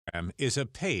is a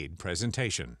paid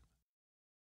presentation.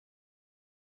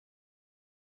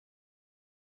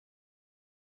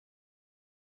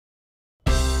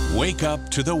 Wake up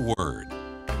to the Word.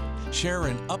 Share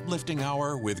an uplifting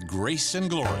hour with Grace and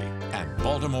Glory and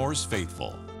Baltimore's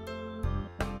Faithful.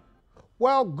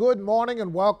 Well, good morning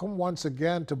and welcome once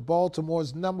again to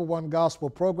Baltimore's #1 gospel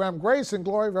program, Grace and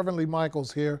Glory. Reverend Lee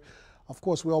Michaels here. Of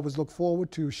course, we always look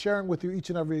forward to sharing with you each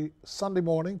and every Sunday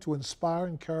morning to inspire,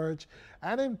 encourage,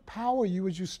 and empower you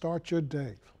as you start your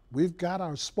day. We've got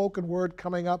our spoken word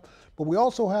coming up, but we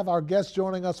also have our guest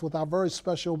joining us with our very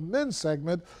special men's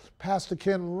segment, Pastor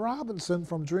Ken Robinson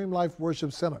from Dream Life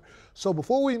Worship Center. So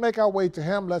before we make our way to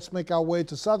him, let's make our way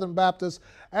to Southern Baptist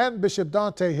and Bishop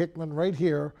Dante Hickman right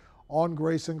here on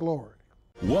Grace and Glory.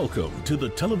 Welcome to the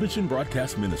television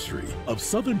broadcast ministry of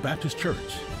Southern Baptist Church.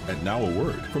 And now a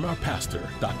word from our pastor,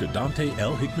 Dr. Dante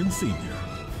L. Hickman Sr.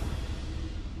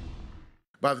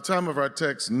 By the time of our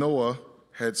text, Noah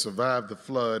had survived the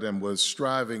flood and was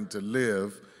striving to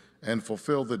live and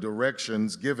fulfill the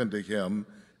directions given to him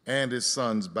and his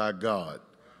sons by God.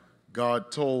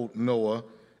 God told Noah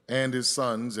and his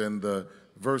sons in the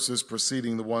verses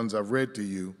preceding the ones I've read to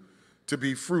you to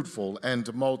be fruitful and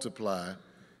to multiply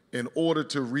in order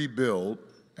to rebuild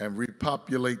and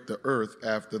repopulate the earth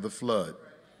after the flood.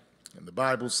 And the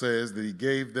Bible says that he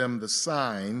gave them the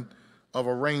sign of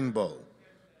a rainbow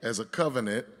as a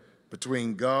covenant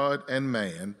between God and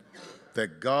man,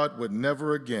 that God would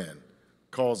never again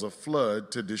cause a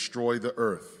flood to destroy the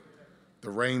earth. The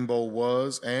rainbow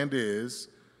was and is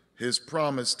his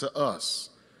promise to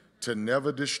us to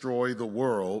never destroy the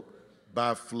world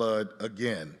by flood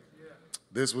again.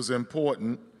 This was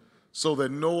important so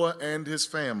that Noah and his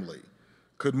family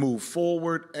could move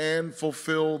forward and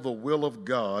fulfill the will of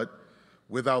God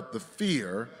without the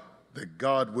fear that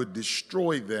God would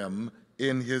destroy them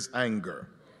in his anger.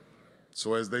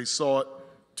 So as they sought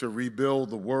to rebuild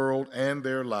the world and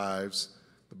their lives,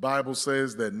 the Bible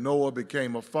says that Noah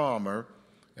became a farmer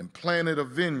and planted a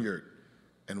vineyard,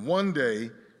 and one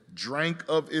day drank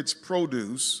of its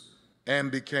produce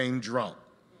and became drunk.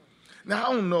 Now,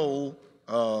 I don't know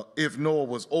if Noah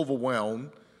was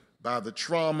overwhelmed by the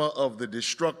trauma of the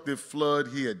destructive flood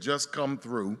he had just come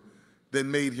through that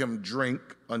made him drink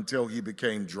until he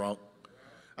became drunk.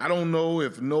 I don't know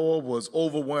if Noah was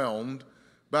overwhelmed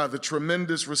by the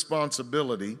tremendous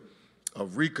responsibility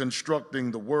of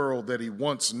reconstructing the world that he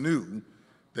once knew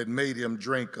that made him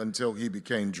drink until he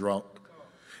became drunk.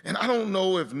 And I don't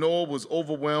know if Noah was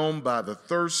overwhelmed by the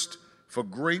thirst for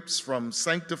grapes from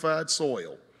sanctified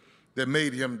soil that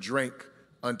made him drink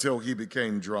until he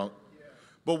became drunk.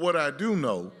 But what I do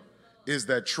know is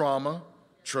that trauma,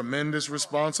 tremendous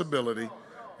responsibility,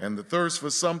 and the thirst for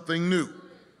something new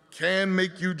can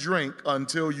make you drink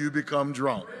until you become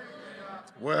drunk.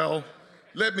 Well,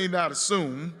 let me not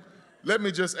assume. Let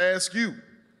me just ask you,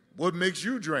 what makes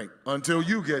you drink until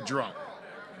you get drunk?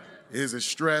 Is it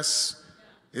stress?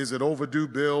 Is it overdue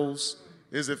bills?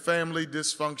 Is it family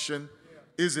dysfunction?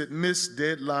 Is it missed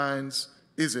deadlines?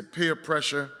 Is it peer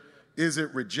pressure? Is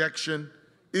it rejection?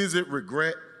 Is it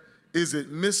regret? Is it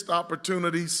missed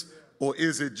opportunities? Or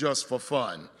is it just for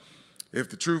fun? If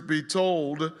the truth be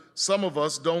told, some of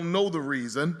us don't know the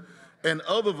reason, and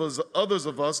others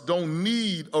of us don't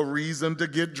need a reason to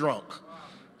get drunk.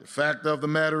 The fact of the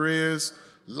matter is,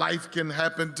 life can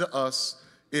happen to us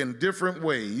in different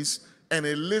ways and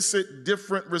elicit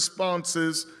different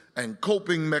responses and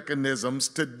coping mechanisms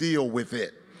to deal with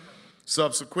it.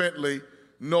 Subsequently,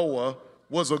 Noah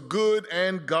was a good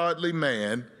and godly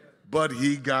man, but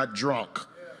he got drunk.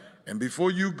 And before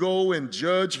you go and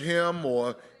judge him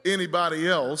or anybody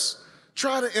else,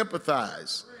 try to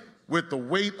empathize with the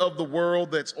weight of the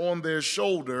world that's on their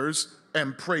shoulders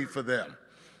and pray for them.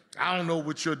 I don't know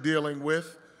what you're dealing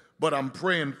with, but I'm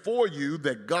praying for you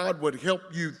that God would help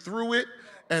you through it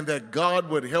and that God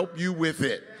would help you with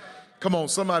it. Come on,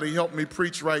 somebody help me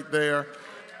preach right there.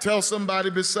 Tell somebody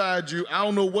beside you, I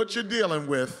don't know what you're dealing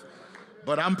with,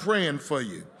 but I'm praying for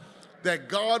you, that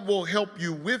God will help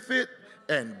you with it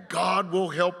and God will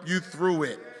help you through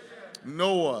it.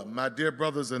 Noah, my dear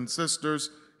brothers and sisters,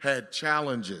 had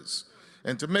challenges.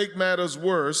 And to make matters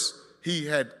worse, he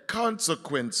had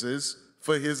consequences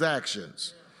for his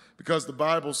actions. Because the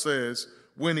Bible says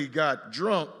when he got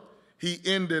drunk, he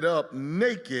ended up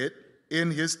naked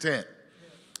in his tent.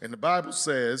 And the Bible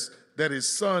says that his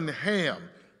son Ham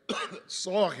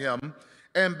saw him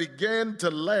and began to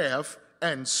laugh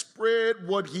and spread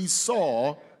what he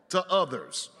saw to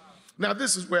others. Now,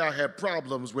 this is where I have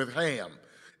problems with Ham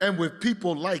and with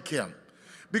people like him,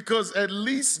 because at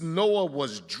least Noah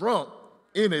was drunk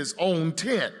in his own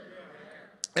tent.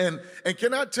 And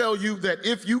can I tell you that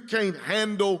if you can't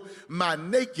handle my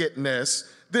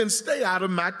nakedness, then stay out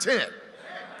of my tent.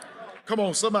 Come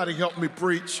on, somebody help me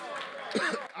preach.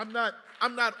 I'm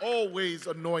not always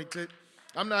anointed.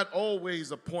 I'm not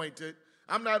always appointed.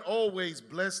 I'm not always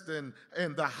blessed and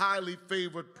the highly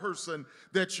favored person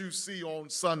that you see on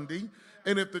Sunday.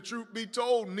 And if the truth be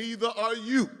told, neither are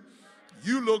you.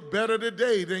 You look better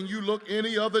today than you look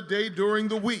any other day during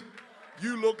the week.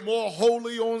 You look more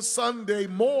holy on Sunday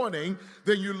morning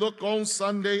than you look on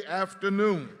Sunday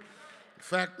afternoon. The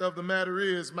fact of the matter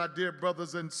is, my dear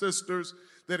brothers and sisters,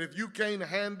 that if you can't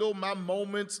handle my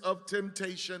moments of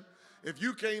temptation, if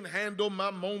you can't handle my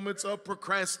moments of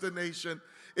procrastination,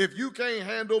 if you can't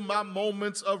handle my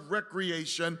moments of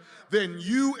recreation, then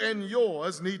you and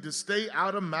yours need to stay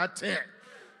out of my tent.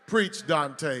 Preach,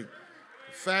 Dante. The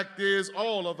fact is,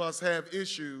 all of us have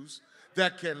issues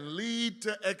that can lead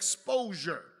to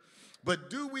exposure. But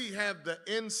do we have the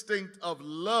instinct of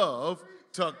love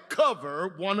to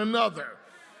cover one another?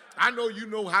 I know you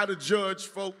know how to judge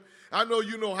folk. I know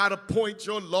you know how to point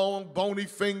your long, bony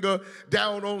finger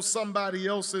down on somebody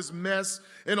else's mess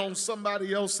and on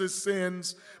somebody else's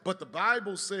sins. But the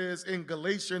Bible says in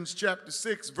Galatians chapter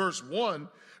 6, verse 1,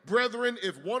 brethren,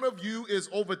 if one of you is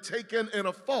overtaken in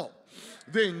a fault,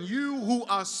 then you who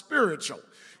are spiritual,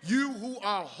 you who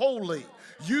are holy,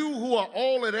 you who are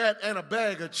all of that and a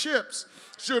bag of chips,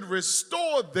 should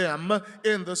restore them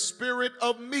in the spirit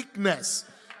of meekness.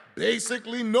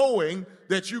 Basically knowing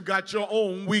that you got your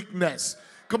own weakness.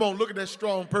 Come on, look at that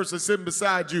strong person sitting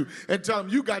beside you and tell them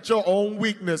you got your own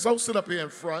weakness. Don't sit up here in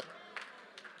front.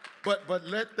 But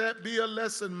let that be a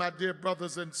lesson, my dear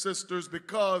brothers and sisters,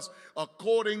 because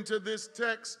according to this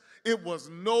text, it was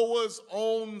Noah's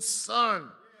own son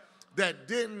that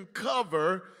didn't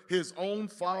cover his own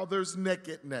father's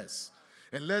nakedness.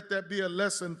 And let that be a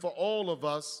lesson for all of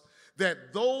us,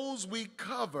 that those we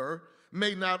cover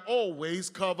may not always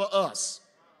cover us.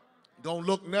 Don't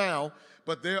look now,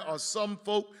 but there are some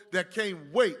folk that can't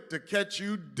wait to catch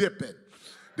you dipping.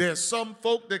 There's some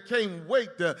folk that can't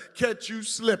wait to catch you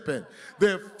slipping.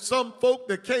 There's some folk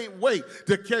that can't wait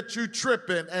to catch you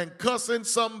tripping and cussing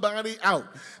somebody out.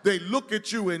 They look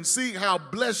at you and see how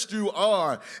blessed you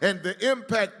are and the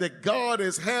impact that God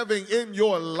is having in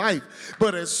your life.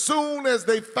 But as soon as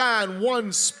they find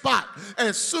one spot,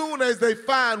 as soon as they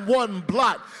find one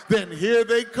blot, then here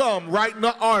they come writing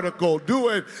an article,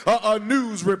 doing a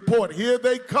news report. Here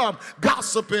they come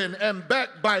gossiping and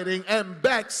backbiting and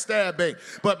backstabbing.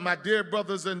 But my dear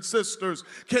brothers and sisters,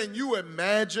 can you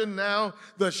imagine now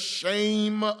the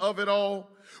shame of it all?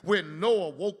 When Noah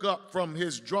woke up from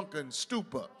his drunken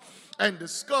stupor and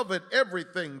discovered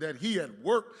everything that he had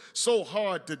worked so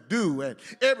hard to do and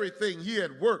everything he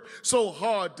had worked so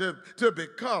hard to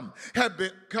become had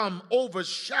become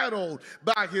overshadowed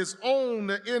by his own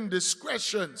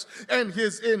indiscretions and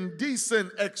his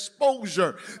indecent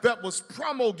exposure that was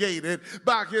promulgated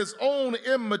by his own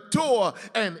immature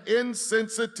and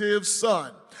insensitive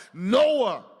son.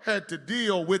 Noah had to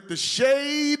deal with the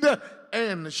shade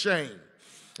and the shame.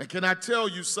 And can I tell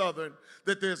you, Southern,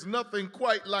 that there's nothing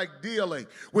quite like dealing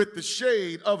with the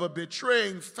shade of a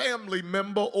betraying family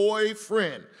member or a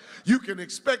friend. You can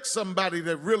expect somebody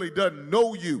that really doesn't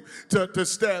know you to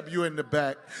stab you in the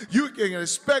back. You can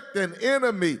expect an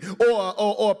enemy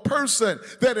or a person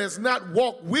that has not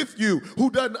walked with you,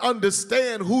 who doesn't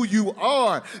understand who you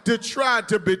are, to try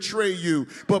to betray you.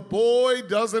 But boy,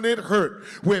 doesn't it hurt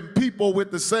when people with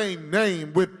the same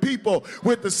name, with people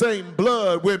with the same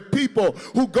blood, with people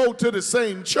who go to the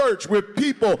same church, with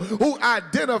people who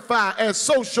identify as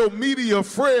social media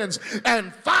friends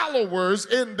and followers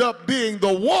end up being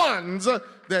the ones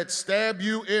that stab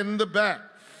you in the back.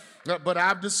 But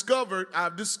I've discovered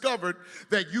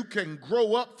that you can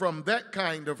grow up from that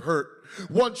kind of hurt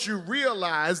once you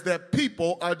realize that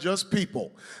people are just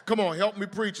people. Come on, help me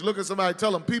preach. Look at somebody,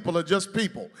 tell them people are just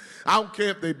people. I don't care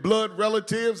if they're blood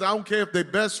relatives. I don't care if they're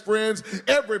best friends.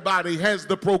 Everybody has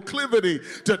the proclivity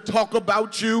to talk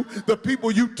about you. The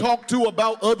people you talk to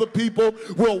about other people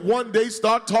will one day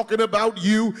start talking about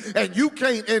you, and you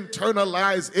can't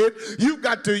internalize it. You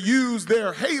got to use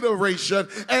their hateration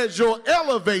as your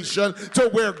elevation to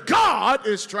where God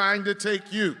is trying to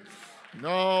take you.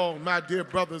 No, my dear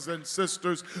brothers and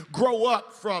sisters, grow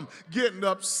up from getting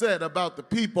upset about the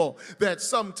people that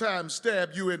sometimes stab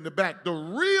you in the back. The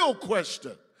real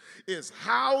question is,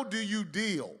 how do you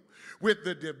deal with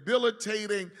the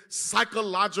debilitating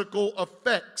psychological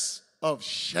effects of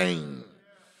shame?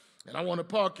 And I want to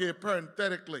park here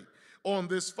parenthetically on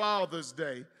this Father's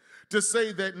Day to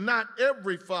say that not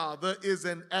every father is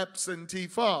an absentee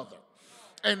father.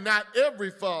 And not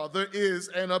every father is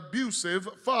an abusive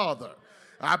father.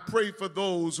 I pray for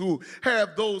those who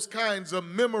have those kinds of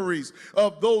memories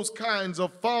of those kinds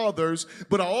of fathers,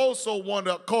 but I also want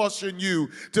to caution you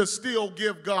to still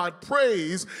give God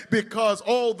praise, because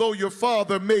although your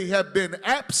father may have been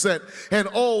absent and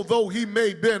although he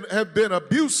may have been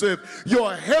abusive,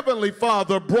 your heavenly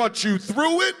Father brought you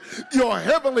through it. Your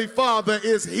heavenly Father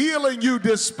is healing you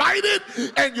despite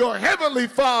it, and your heavenly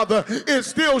Father is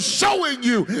still showing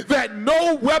you that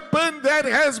no weapon that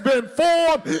has been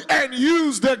formed and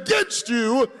used against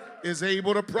you is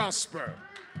able to prosper.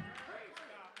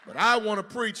 But I want to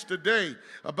preach today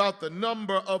about the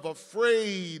number of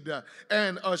afraid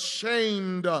and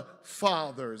ashamed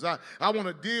fathers. I want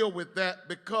to deal with that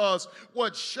because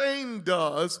what shame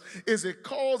does is it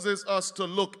causes us to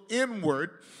look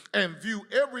inward and view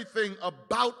everything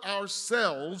about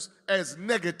ourselves as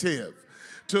negative,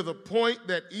 to the point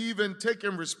that even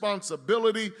taking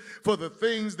responsibility for the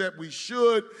things that we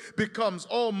should becomes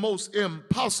almost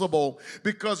impossible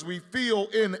because we feel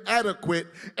inadequate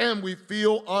and we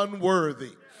feel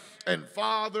unworthy. And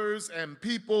fathers and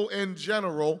people in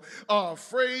general are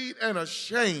afraid and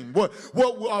ashamed. What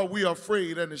are we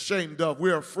afraid and ashamed of?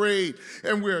 We're afraid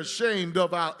and we're ashamed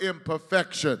of our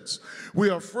imperfections.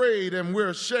 We're afraid and we're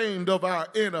ashamed of our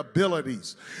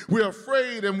inabilities. We're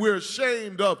afraid and we're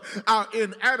ashamed of our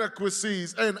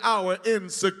inadequacies and our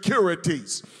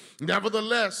insecurities.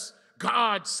 Nevertheless,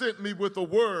 God sent me with a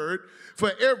word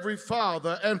for every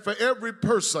father and for every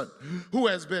person who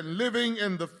has been living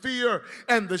in the fear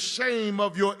and the shame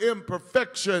of your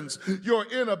imperfections, your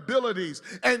inabilities,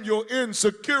 and your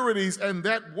insecurities. And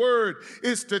that word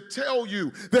is to tell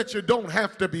you that you don't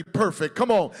have to be perfect.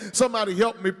 Come on, somebody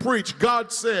help me preach.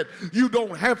 God said you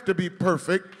don't have to be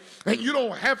perfect. And you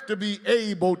don't have to be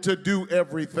able to do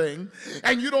everything.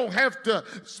 And you don't have to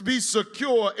be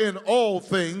secure in all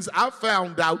things. I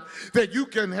found out that you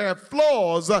can have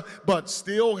flaws, but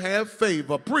still have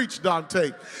favor. Preach, Dante.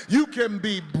 You can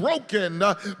be broken,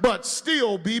 but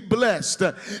still be blessed.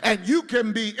 And you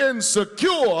can be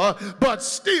insecure, but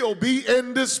still be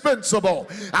indispensable.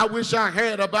 I wish I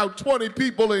had about 20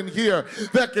 people in here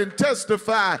that can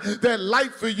testify that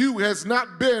life for you has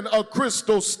not been a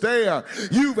crystal stair.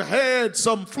 You've had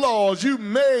some flaws, you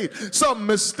made some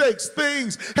mistakes,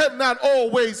 things have not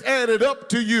always added up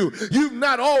to you, you've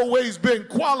not always been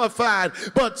qualified,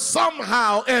 but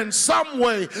somehow and some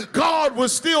way God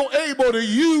was still able to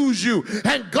use you,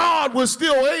 and God was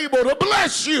still able to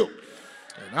bless you.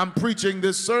 And I'm preaching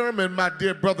this sermon, my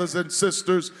dear brothers and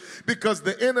sisters, because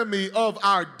the enemy of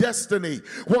our destiny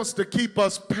wants to keep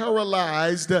us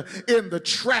paralyzed in the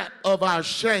trap of our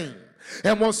shame,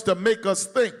 and wants to make us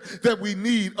think that we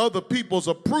need other people's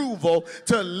approval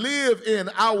to live in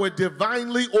our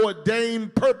divinely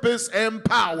ordained purpose and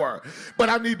power. But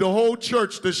I need the whole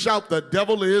church to shout, "The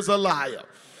devil is a liar."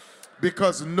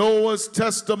 Because Noah's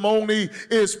testimony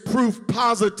is proof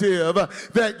positive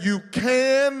that you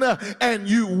can and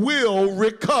you will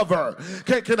recover.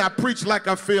 Can I preach like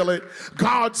I feel it?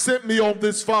 God sent me on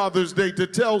this Father's Day to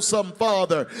tell some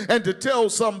father and to tell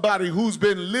somebody who's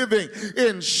been living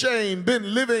in shame,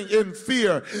 been living in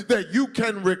fear, that you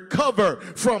can recover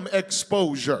from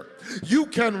exposure. You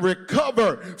can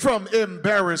recover from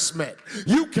embarrassment.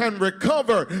 You can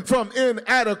recover from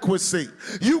inadequacy.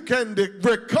 You can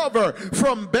recover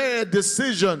from bad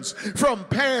decisions, from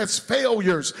past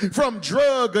failures, from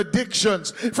drug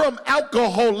addictions, from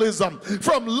alcoholism,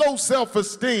 from low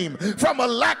self-esteem, from a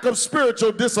lack of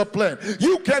spiritual discipline.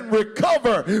 You can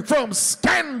recover from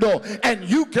scandal, and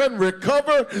you can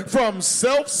recover from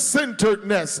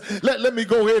self-centeredness. Let me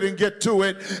go ahead and get to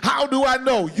it. How do I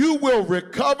know? You will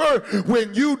recover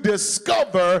when you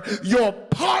discover your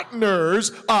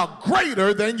partners are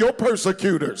greater than your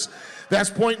persecutors. That's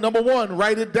point number one.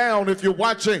 Write it down if you're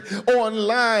watching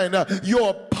online.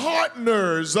 Your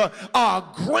partners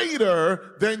are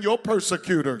greater than your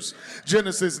persecutors.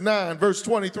 Genesis 9 verse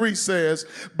 23 says,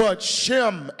 "But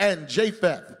Shem and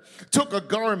Japheth took a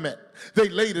garment, they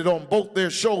laid it on both their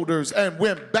shoulders and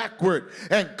went backward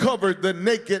and covered the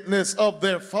nakedness of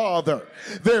their father.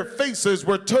 Their faces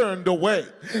were turned away,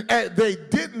 and they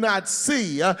did not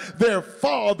see their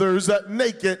father's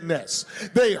nakedness."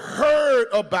 They heard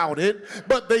about it,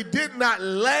 but they did not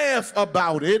laugh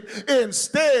about it.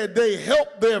 Instead, they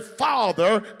helped their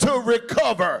father to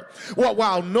recover. Well,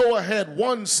 while Noah had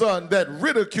one son that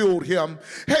ridiculed him,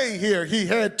 hey, here he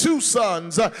had two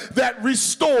sons that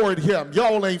restored him.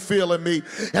 Y'all ain't feeling feeling me?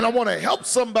 And I want to help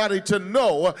somebody to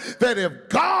know that if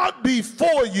God be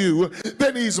for you,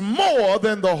 then he's more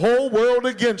than the whole world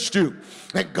against you.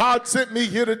 And God sent me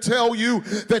here to tell you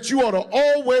that you ought to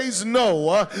always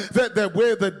know that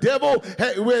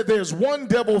where there's one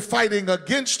devil fighting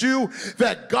against you,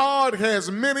 that God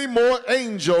has many more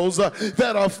angels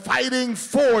that are fighting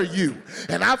for you.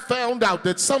 And I found out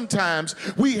that sometimes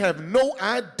we have no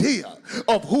idea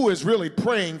of who is really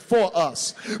praying for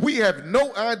us. We have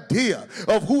no idea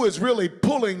of who is really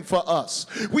pulling for us.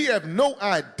 We have no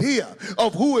idea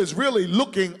of who is really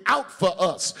looking out for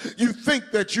us. You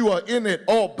think that you are in it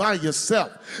all by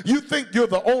yourself. You think you're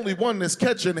the only one that's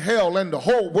catching hell and the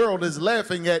whole world is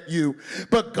laughing at you.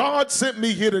 But God sent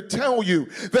me here to tell you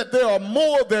that there are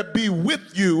more that be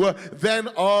with you than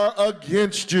are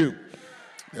against you.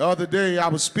 The other day, I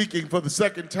was speaking for the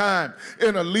second time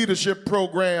in a leadership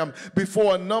program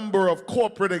before a number of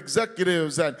corporate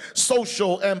executives and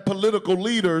social and political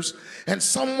leaders, and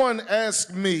someone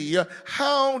asked me,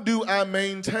 how do I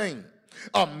maintain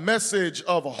a message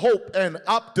of hope and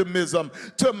optimism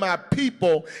to my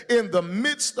people in the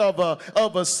midst of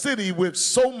a city with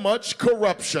so much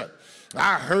corruption?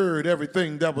 I heard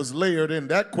everything that was layered in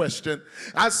that question.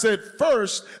 I said,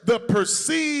 first, the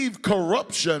perceived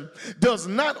corruption does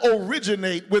not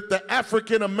originate with the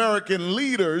African American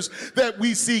leaders that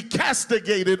we see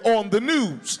castigated on the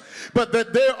news, but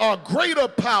that there are greater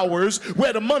powers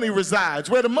where the money resides,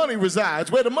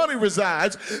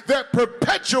 that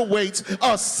perpetuates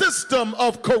a system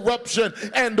of corruption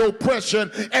and oppression,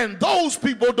 and those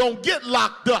people don't get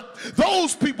locked up.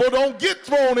 Those people don't get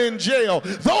thrown in jail.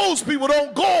 Those people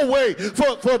don't go away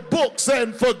for books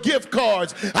and for gift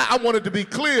cards. I wanted to be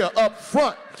clear up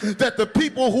front that the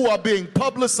people who are being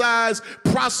publicized,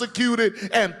 prosecuted,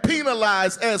 and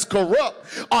penalized as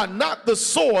corrupt are not the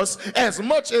source as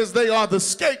much as they are the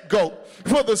scapegoat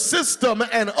for the system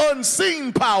and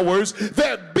unseen powers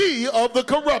that be of the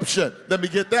corruption. Let me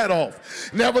get that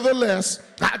off. Nevertheless,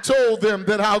 I told them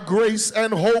that our grace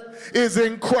and hope is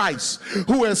in Christ,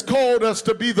 who has called us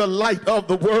to be the light of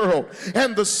the world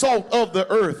and the salt of the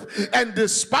earth. And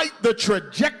despite the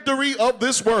trajectory of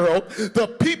this world,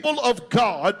 the people of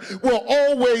God will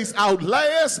always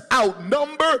outlast,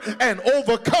 outnumber, and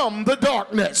overcome the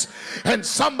darkness. And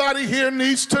somebody here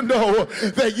needs to know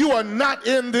that you are not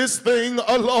in this thing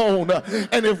alone.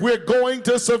 And if we're going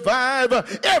to survive,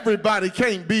 everybody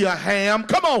can't be a ham.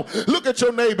 Come on, look at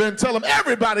your neighbor and tell them,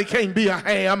 everybody can't be a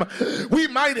ham. We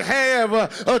might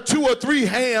have 2 or 3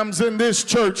 hams in this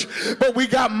church, but we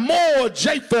got more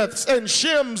Japheths and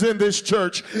Shems in this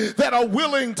church that are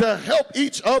willing to help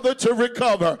each other to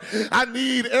recover. I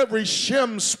need every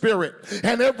Shem spirit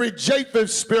and every Japheth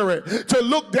spirit to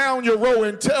look down your row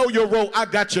and tell your row, I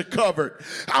got you covered.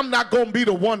 I'm not going to be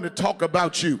the one to talk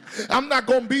about you. I'm not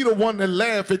going to be the one to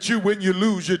laugh at you when you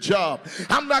lose your job.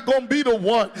 I'm not going to be the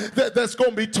one that's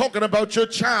going to be talking about your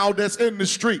child that's in the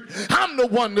street. I'm the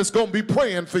one that's going to be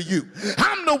praying for you.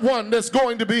 I'm the one that's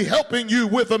going to be helping you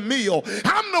with a meal.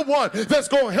 I'm the one that's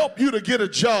going to help you to get a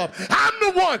job. I'm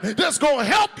the one that's going to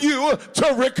help you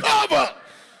to recover.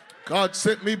 God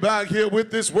sent me back here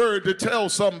with this word to tell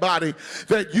somebody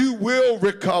that you will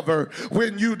recover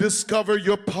when you discover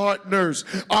your partners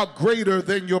are greater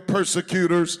than your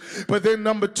persecutors. But then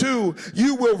number 2,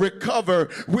 you will recover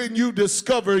when you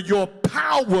discover your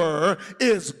power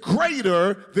is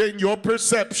greater than your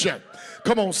perception.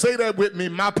 Come on, say that with me.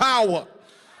 My power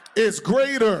is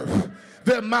greater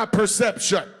than my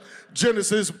perception.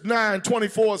 Genesis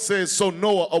 9:24 says, so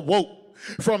Noah awoke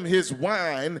from his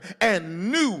wine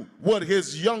and knew what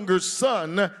his younger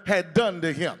son had done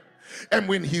to him. And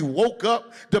when he woke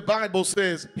up, the Bible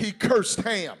says he cursed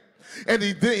Ham. And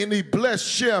he blessed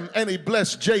Shem and he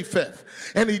blessed Japheth.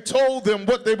 And he told them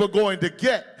what they were going to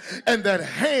get, and that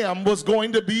Ham was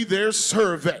going to be their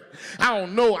servant. I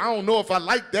don't know if I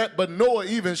like that, but Noah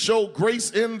even showed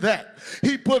grace in that.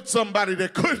 He put somebody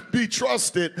that couldn't be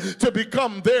trusted to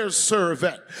become their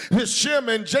servant. Shem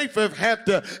and Japheth had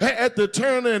to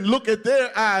turn and look at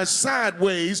their eyes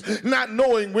sideways, not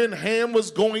knowing when Ham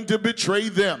was going to betray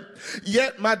them.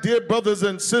 Yet, my dear brothers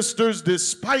and sisters,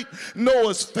 despite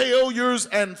Noah's failures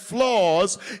and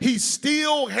flaws, he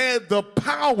still had the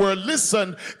power,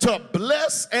 listen, to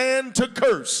bless and to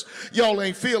curse. Y'all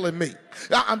ain't feeling me.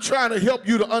 I'm trying to help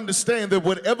you to understand that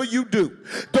whatever you do,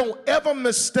 don't ever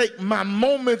mistake my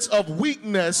moments of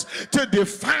weakness to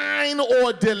define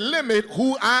or delimit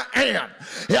who I am.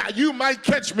 Yeah, you might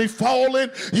catch me falling.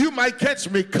 You might catch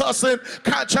me cussing.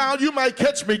 Child, you might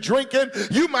catch me drinking.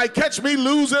 You might catch me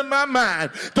losing my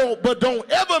mind. But don't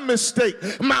ever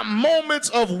mistake my moments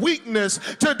of weakness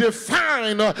to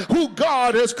define who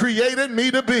God has created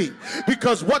me to be.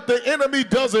 Because what the enemy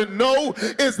doesn't know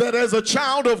is that as a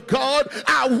child of God,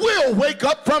 I will wake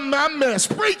up from my mess.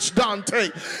 Preach, Dante.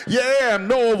 Yeah,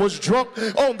 Noah was drunk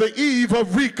on the eve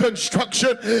of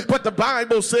reconstruction, but the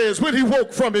Bible says when he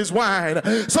woke from his wine.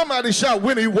 Somebody shout,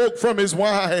 when he woke from his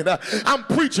wine. I'm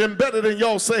preaching better than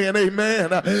y'all saying amen.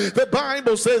 The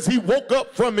Bible says he woke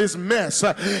up from his mess,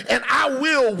 and I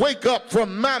will wake up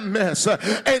from my mess,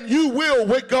 and you will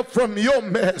wake up from your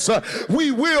mess.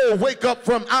 We will wake up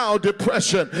from our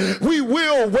depression. We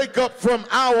will wake up from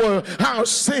our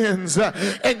sins,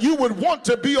 and you would want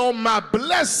to be on my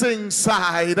blessing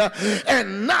side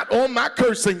and not on my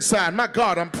cursing side. My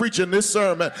God, I'm preaching this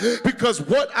sermon because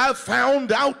what I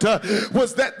found out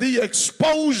was that the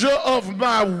exposure of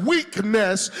my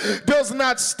weakness does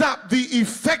not stop the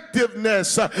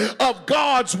effectiveness of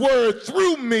God's word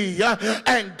through me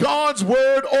and God's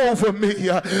word over me.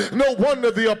 No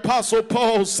wonder the Apostle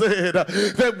Paul said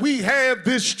that we have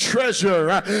this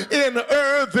treasure in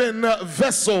earthen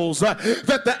vessels,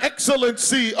 that the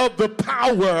excellency of the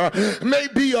power may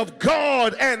be of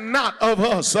God and not of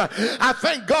us. I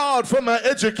thank God for my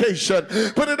education,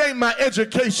 but it ain't my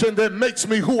education that makes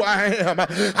me who I am.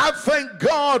 I thank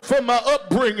God for my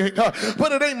upbringing,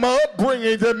 but it ain't my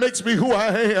upbringing that makes me who I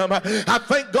am. I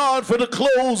thank God for the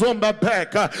clothes on my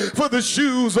back, for the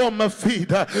shoes on my feet,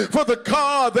 for the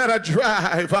car that I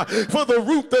drive, for the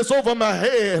roof that's over my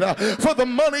head, for the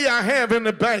money I have in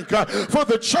the bank, for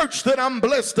the church that I'm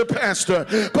blessed to pastor.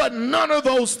 But none of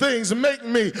those things make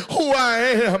me who I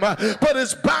am. But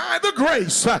it's by the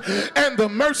grace and the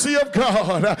mercy of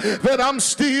God that I'm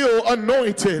still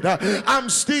anointed. I'm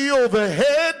still the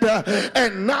head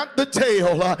and not the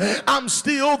tail. I'm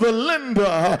still the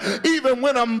lender even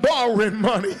when I'm borrowing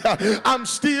money. I'm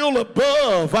still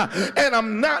above and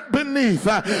I'm not beneath.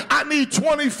 I need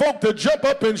 20 folk to jump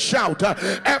up and shout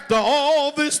after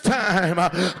all this time,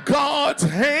 God's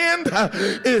hand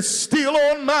is still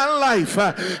on my life.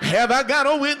 Have I got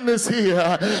a witness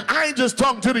here? I ain't just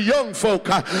talking to the young folk.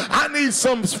 I need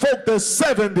some folk that's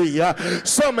 70,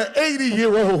 some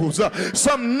 80-year-olds,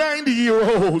 some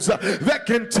 90-year-olds that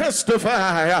can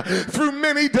testify through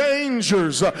many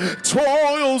dangers,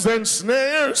 toils, and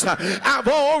snares. I've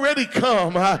already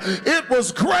come. It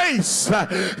was grace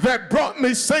that brought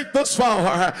me safe thus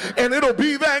far, and it'll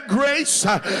be that grace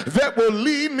that will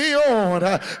lead me on.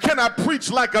 Can I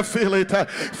preach like I feel it?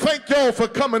 Thank y'all for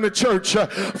coming to church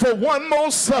for one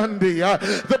more Sunday.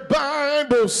 The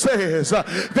Bible says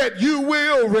that you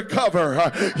will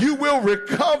recover. You will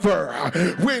recover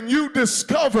when you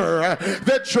discover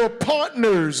that your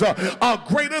partners are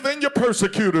greater than your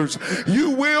persecutors.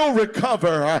 You will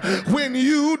recover when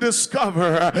you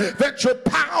discover that your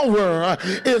power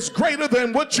is greater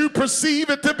than what you perceive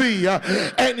it to be.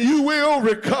 And you will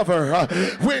recover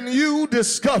when you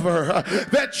discover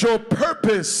that your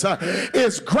purpose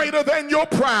is greater than your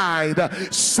pride.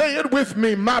 Say it with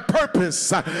me. My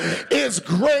purpose is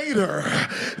greater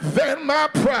than my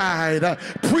pride.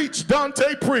 Preach,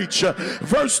 Dante, preach.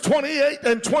 Verse 28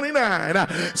 and 29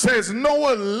 says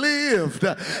Noah lived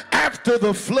after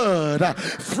the flood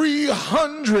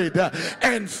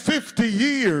 350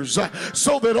 years,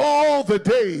 so that all the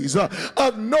days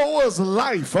of Noah's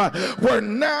life were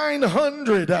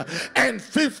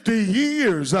 950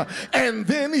 years, and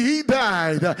then he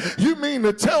died. You mean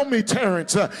to tell me,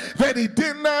 Terrence, that he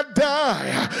did not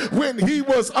die when he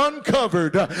was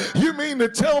uncovered? You mean to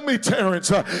tell me, Terrence,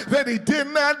 that he did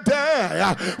not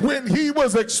die when he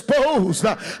was exposed?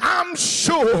 I'm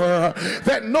sure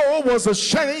that Noah was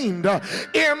ashamed,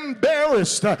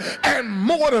 embarrassed, and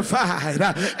mortified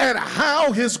at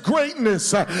how his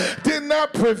greatness did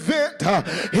not prevent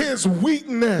his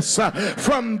weakness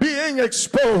from being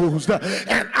exposed.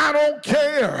 And I don't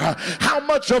care how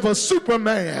much of a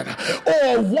Superman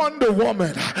or Wonder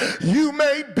Woman you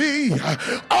may be,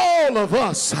 all of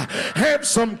us have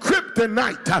some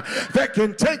kryptonite that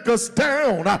can take us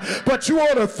down, but you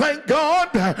ought to thank God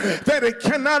that it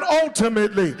cannot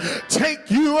ultimately take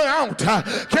you out.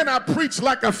 Can I preach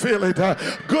like I feel it?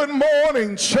 Good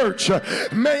morning, church.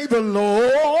 May the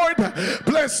Lord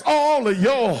bless all of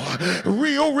y'all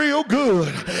real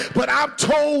good. But I've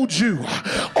told you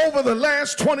over the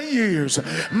last 20 years,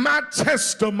 my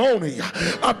testimony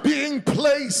of being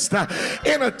placed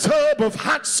in a tub of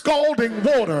hot scalding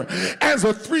water as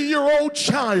a 3-year-old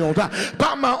child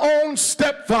by my own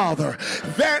stepfather.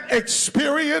 That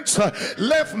experience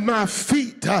left my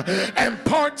feet and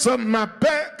parts of my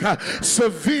back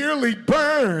severely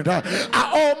burned.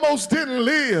 I almost didn't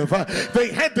live.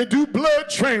 They had to do blood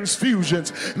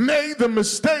transfusions. Made the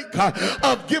mistake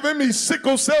of giving me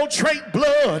sickle cell trait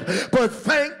blood, but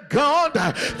thank God,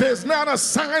 there's not a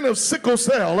sign of sickle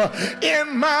cell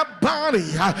in my body.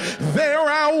 There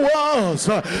I was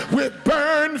with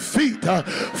burned feet.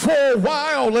 For a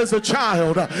while as a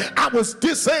child, I was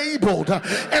disabled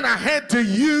and I had to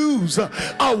use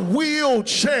a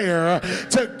wheelchair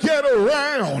to get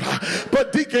around.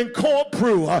 But Deacon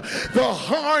Corporal, the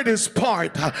hardest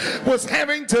part was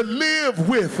having to live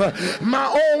with my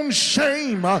own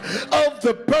shame of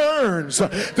the burns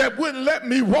that wouldn't let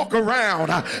me walk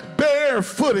around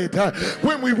barefooted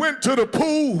when we went to the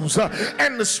pools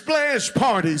and the splash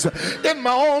parties in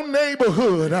my own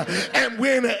neighborhood, and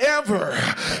whenever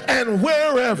and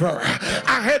wherever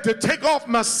I had to take off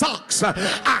my socks,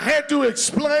 I had to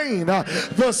explain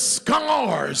the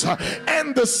scars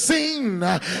and the scene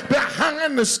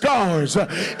behind the scars.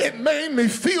 It made me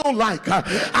feel like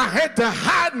I had to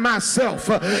hide myself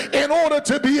in order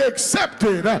to be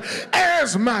accepted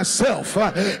as myself.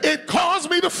 It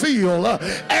caused me to feel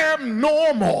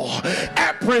abnormal,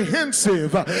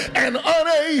 apprehensive, and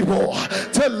unable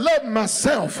to love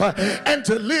myself and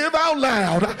to live out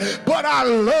loud. But I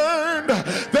learned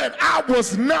that I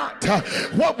was not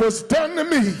what was done to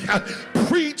me.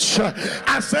 Preach.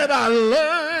 I said I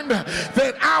learned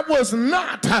that I was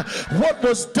not what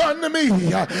was done to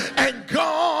me. And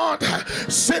God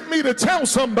sent me to tell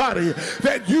somebody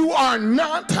that you are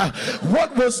not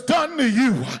what was done to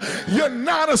you. You're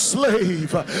not a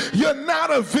slave. You're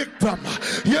not a victim.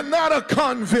 You're not a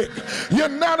convict. You're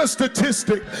not a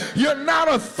statistic. You're not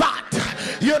a thought.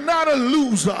 You're not a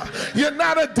loser. You're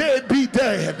not a deadbeat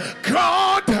dad.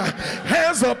 God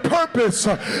has a purpose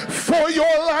for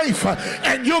your life,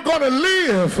 and you're going to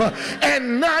live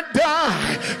and not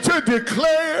die to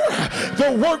declare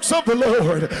the works of the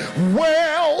Lord.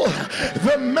 Well,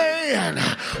 the man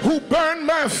who burned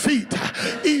my feet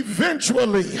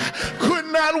eventually could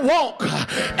not walk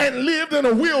and lived in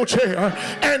a wheelchair,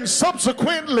 and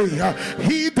subsequently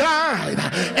he died.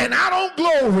 And I don't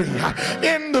glory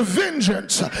in the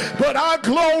vengeance, but I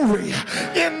glory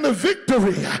in the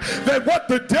victory, that what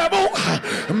the devil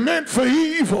meant for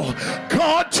evil,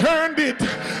 God turned it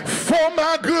for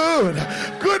my good.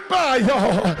 Goodbye,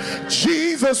 y'all.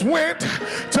 Jesus went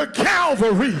to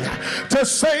Calvary to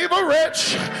save a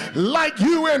wretch like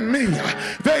you and me.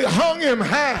 They hung him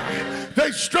high.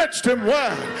 They stretched him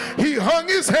wide. He hung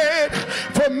his head.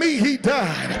 For me, he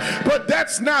died. But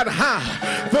that's not how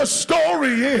the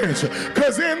story is.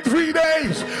 Because in 3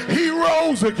 days, he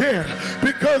rose again.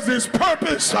 Because his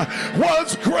purpose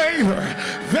was greater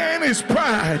than his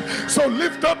pride. So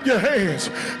lift up your hands.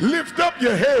 Lift up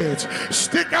your heads.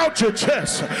 Stick out your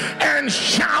chest and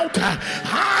shout,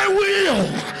 I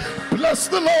will bless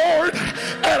the Lord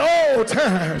at all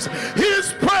times.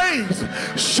 His praise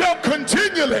shall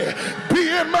continually be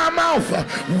in my mouth.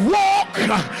 Walk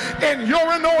in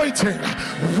your anointing.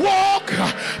 Walk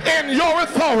in your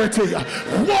authority.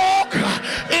 Walk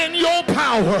in your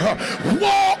power.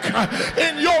 Walk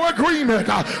in your agreement.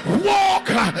 Walk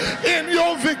in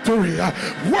your victory.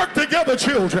 Work together,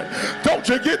 children. Don't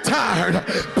you get tired.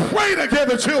 Pray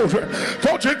together, children.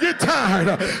 Don't you get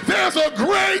tired. There's a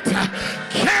great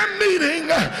camp meeting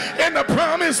in the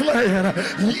promised land.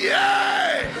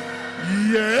 Yay!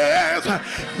 Yes!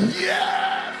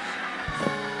 Yes!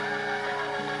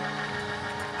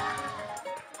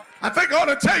 I think I ought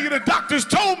to tell you the doctors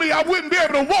told me I wouldn't be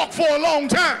able to walk for a long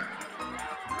time.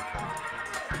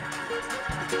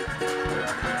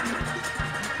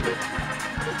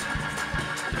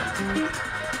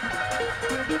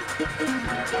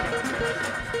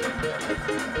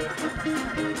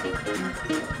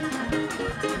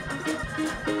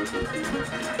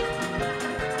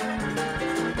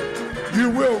 You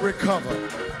will recover.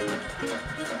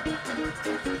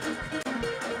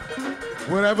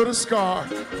 Whatever the scar,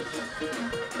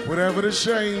 whatever the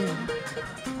shame,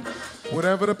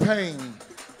 whatever the pain,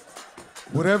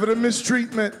 whatever the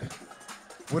mistreatment,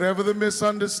 whatever the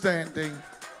misunderstanding,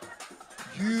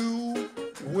 you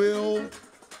will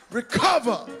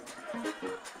recover.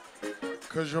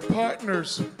 Because your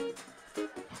partners are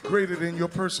greater than your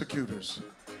persecutors.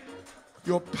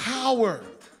 Your power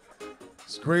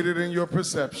is greater than your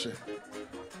perception.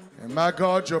 And my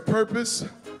God, your purpose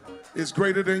is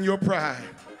greater than your pride.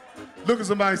 Look at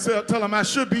somebody, tell them I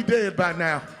should be dead by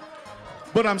now,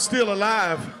 but I'm still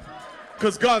alive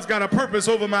because God's got a purpose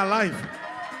over my life.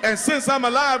 And since I'm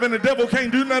alive and the devil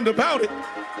can't do nothing about it,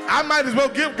 I might as well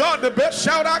give God the best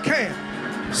shout I can.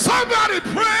 Somebody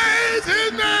praise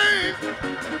his name.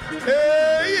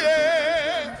 Hey,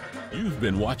 yeah. You've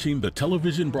been watching the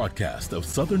television broadcast of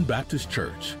Southern Baptist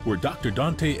Church, where Dr.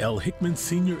 Dante L. Hickman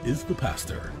Sr. is the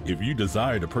pastor. If you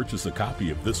desire to purchase a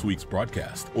copy of this week's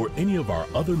broadcast or any of our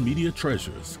other media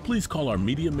treasures, please call our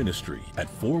media ministry at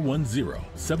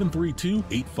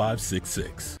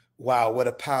 410-732-8566. Wow, what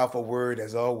a powerful word,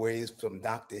 as always, from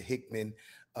Dr. Hickman.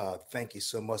 Thank you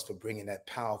so much for bringing that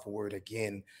powerful word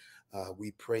again.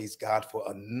 We praise God for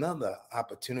another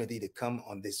opportunity to come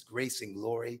on this Grace and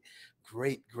Glory.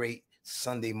 Great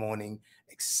Sunday morning,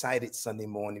 excited Sunday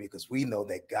morning, because we know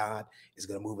that God is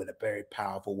going to move in a very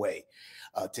powerful way.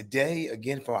 Today,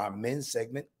 again, for our men's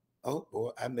segment. Oh, boy,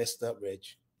 I messed up, Reg.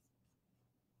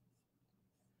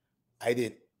 I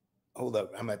did. Hold up.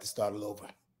 I'm going to have to start all over.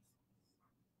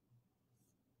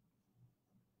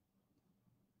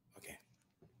 Okay.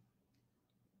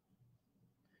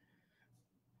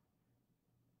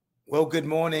 Well, good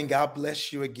morning. God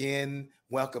bless you again.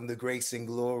 Welcome to Grace and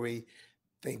Glory.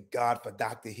 Thank God for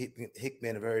Dr.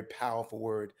 Hickman, a very powerful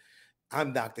word.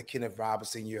 I'm Dr. Kenneth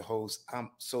Robinson, your host.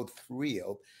 I'm so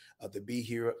thrilled to be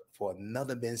here for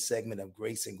another men's segment of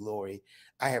Grace and Glory.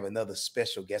 I have another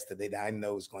special guest today that I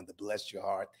know is going to bless your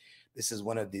heart. This is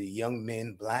one of the young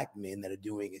men, Black men, that are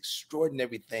doing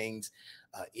extraordinary things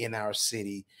in our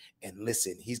city. And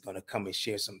listen, he's going to come and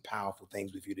share some powerful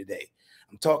things with you today.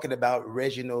 I'm talking about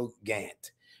Reginald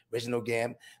Gant. Reginald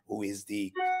Gant, who is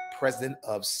the president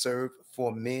of Serve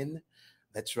for Men.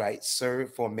 That's right,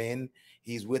 Serve for Men.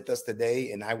 He's with us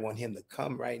today, and I want him to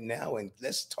come right now and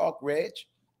let's talk, Reg.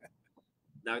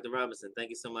 Dr. Robinson,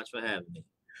 thank you so much for having me.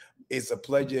 It's a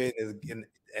pleasure and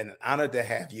an honor to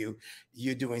have you.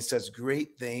 You're doing such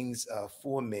great things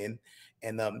for men.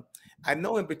 And I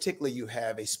know in particular you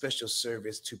have a special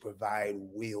service to provide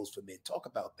wheels for men. Talk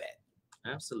about that.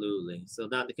 Absolutely. So,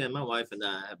 Dr. Ken, my wife and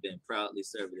I have been proudly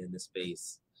serving in this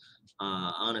space,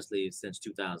 honestly, since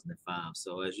 2005.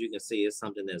 So, as you can see, it's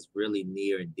something that's really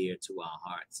near and dear to our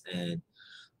hearts. And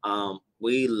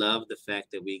we love the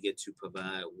fact that we get to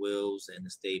provide wills and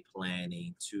estate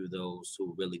planning to those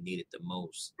who really need it the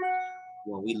most.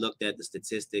 When we looked at the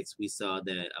statistics, we saw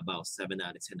that about 7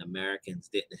 out of 10 Americans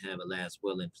didn't have a last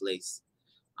will in place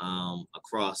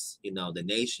across, the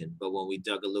nation. But when we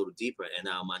dug a little deeper in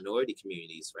our minority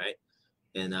communities, right,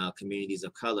 in our communities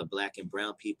of color, Black and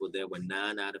brown people, there were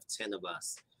 9 out of 10 of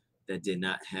us that did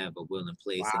not have a will in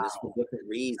place. Wow. And it's for different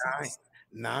reasons.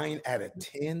 9 out of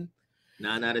 10?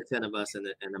 9 out of 10 of us in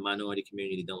the minority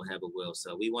community don't have a will.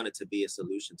 So we wanted to be a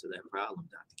solution to that problem,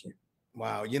 Dr. Ken.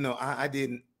 Wow.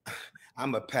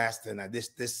 I'm a pastor, and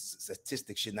this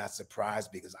statistic should not surprise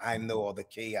me because I know all the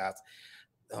chaos,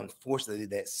 unfortunately,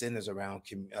 that centers around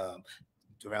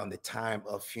the time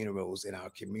of funerals in our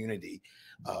community.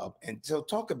 And so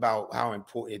talk about how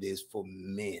important it is for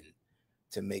men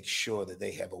to make sure that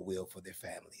they have a will for their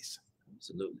families.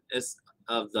 Absolutely. It's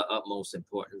of the utmost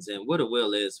importance. And what a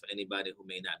will is, for anybody who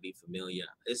may not be familiar,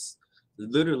 it's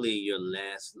literally your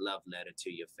last love letter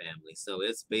to your family. So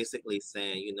it's basically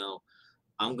saying,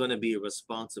 I'm going to be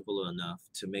responsible enough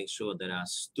to make sure that I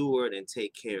steward and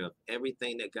take care of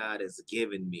everything that God has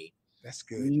given me. That's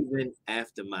good. Even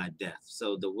after my death.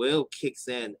 So the will kicks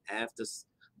in after,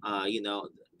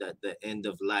 the end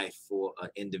of life for an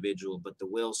individual, but the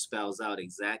will spells out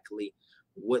exactly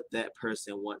what that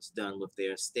person wants done with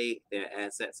their estate, their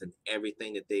assets, and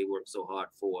everything that they work so hard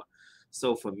for.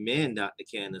 So for men, Dr.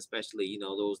 Ken, especially,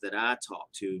 those that I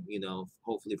talk to,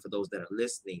 hopefully for those that are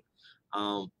listening,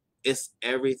 it's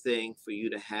everything for you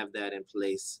to have that in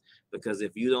place, because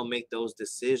if you don't make those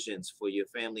decisions for your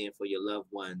family and for your loved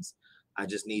ones, I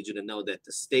just need you to know that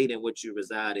the state in which you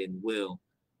reside in will,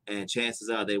 and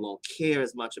chances are they won't care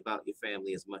as much about your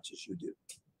family as much as you do.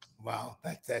 Wow,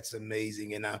 that's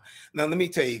amazing. And now let me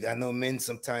tell you, I know men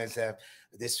sometimes have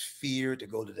this fear to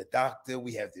go to the doctor.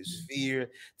 We have this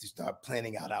fear to start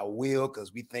planning out our will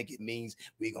because we think it means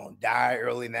we're going to die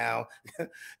early now.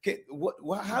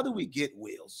 How do we get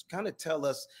wills? Kind of tell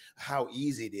us how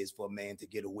easy it is for a man to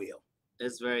get a will.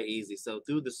 It's very easy. So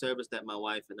through the service that my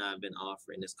wife and I have been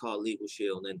offering, it's called Legal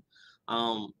Shield. And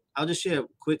I'll just share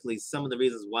quickly some of the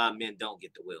reasons why men don't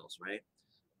get the wills, right?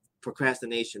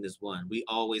 Procrastination is one. We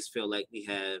always feel like we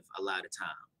have a lot of time.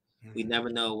 Mm-hmm. We never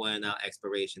know when our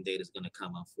expiration date is going to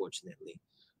come, unfortunately.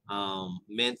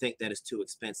 Men think that it's too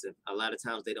expensive. A lot of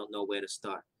times they don't know where to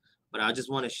start. But I just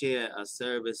want to share a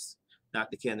service,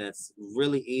 Dr. Ken, that's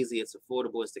really easy. It's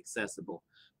affordable. It's accessible.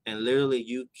 And literally,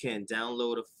 you can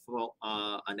download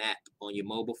an app on your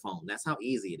mobile phone. That's how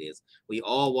easy it is. We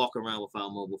all walk around with our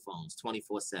mobile phones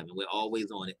 24/7. We're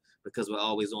always on it because we're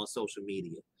always on social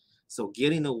media. So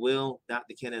getting a will,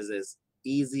 Dr. Ken, is as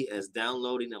easy as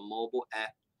downloading a mobile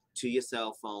app to your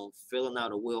cell phone, filling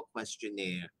out a will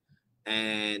questionnaire,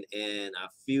 and in a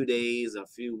few days, a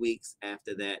few weeks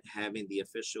after that, having the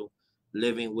official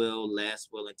living will, last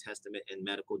will, and testament and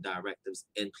medical directives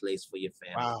in place for your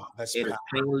family. Wow, that's it is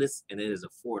painless and it is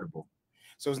affordable.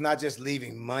 So it's not just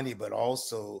leaving money, but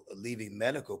also leaving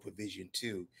medical provision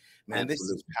too. Man, Absolutely. This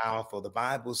is powerful. The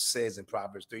Bible says in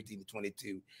Proverbs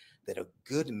 13-22 that a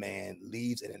good man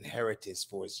leaves an inheritance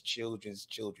for his children's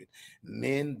children.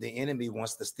 Men, the enemy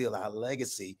wants to steal our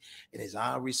legacy. It is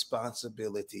our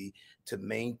responsibility to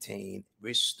maintain,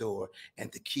 restore,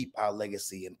 and to keep our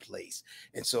legacy in place.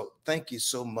 And so thank you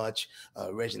so much,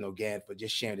 Reginald Gann, for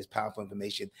just sharing this powerful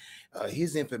information.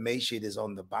 His information is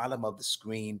on the bottom of the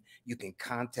screen. You can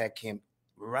contact him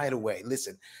right away.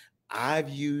 Listen, I've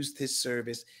used his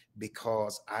service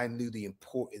because I knew the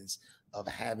importance of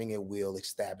having a will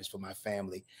established for my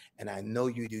family. And I know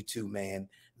you do too, man.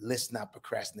 Let's not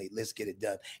procrastinate. Let's get it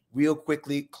done. Real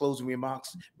quickly, closing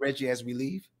remarks, Reggie, as we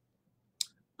leave.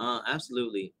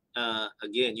 Absolutely.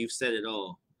 Again, you've said it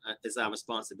all. It's our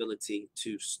responsibility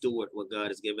to steward what God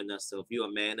has given us. So if you're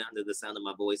a man under the sound of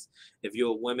my voice, if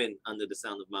you're a woman under the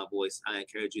sound of my voice, I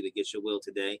encourage you to get your will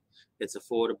today. It's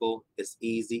affordable, it's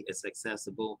easy, it's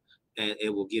accessible, and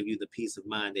it will give you the peace of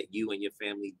mind that you and your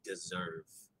family deserve.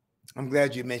 I'm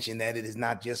glad you mentioned that. It is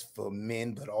not just for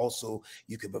men, but also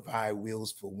you can provide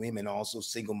wills for women, also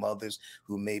single mothers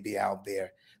who may be out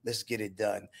there. Let's get it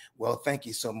done. Well, thank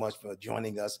you so much for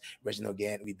joining us, Reginald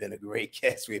Gann. We've been a great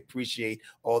guest. We appreciate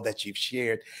all that you've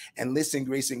shared. And listen,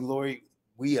 Grace and Glory,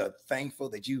 we are thankful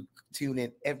that you tune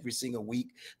in every single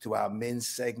week to our men's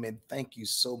segment. Thank you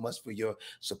so much for your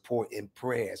support and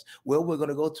prayers. Well, we're going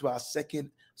to go to our second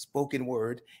spoken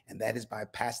word, and that is by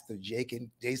Pastor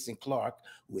Jason Clark,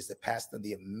 who is the pastor of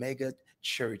the Omega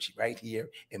Church right here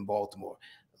in Baltimore.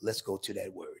 Let's go to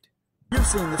that word. You've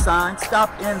seen the sign.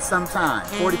 Stop in sometime.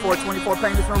 4424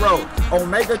 Paintersman Road,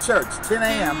 Omega Church, 10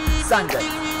 a.m. Sunday.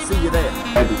 See you there.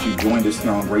 Glad that you joined us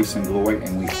now on Grace and Glory,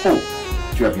 and we hope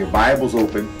that you have your Bibles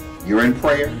open, you're in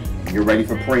prayer, and you're ready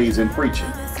for praise and preaching.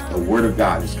 The Word of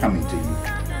God is coming to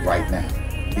you right now.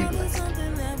 Be blessed.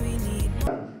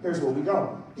 Here's where we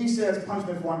go. He says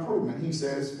punishment for improvement. He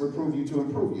says reprove you to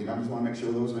improve you. I just want to make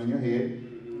sure those are in your head.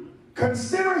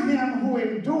 Consider him who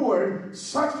endured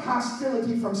such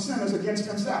hostility from sinners against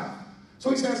himself. So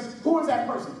he says, who is that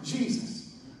person?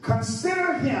 Jesus.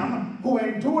 Consider him who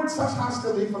endured such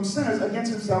hostility from sinners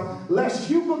against himself, lest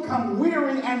you become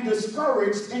weary and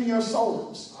discouraged in your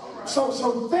souls. Right.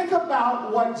 So think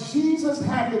about what Jesus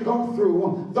had to go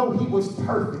through, though he was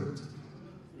perfect.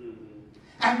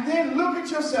 And then look at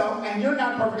yourself, and you're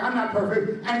not perfect, I'm not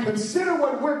perfect, and consider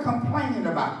what we're complaining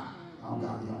about. Oh,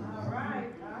 God, all right.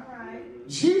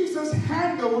 Jesus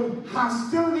handled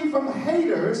hostility from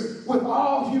haters with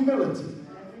all humility.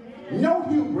 No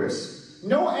hubris,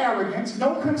 no arrogance,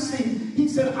 no conceit. He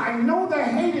said, I know they're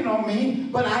hating on me,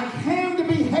 but I came to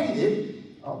be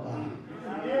hated, oh, God,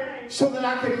 so that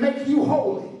I can make you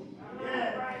holy.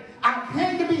 I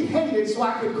came to be hated so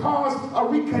I could cause a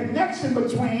reconnection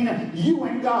between you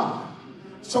and God.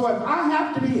 So if I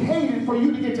have to be hated for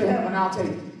you to get to heaven, I'll take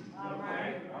it. All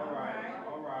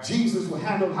right. Jesus will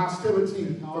handle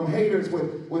hostility from haters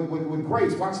with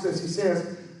grace. Watch this. He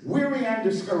says, weary and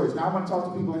discouraged. Now I want to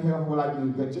talk to people in here who are like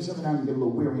me, but just every now and then get a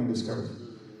little weary and discouraged.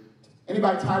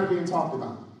 Anybody tired of being talked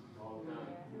about?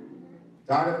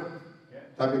 Tired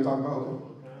of being talked about? Okay.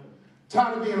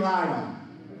 Tired of being lied on?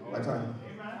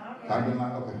 Tired of being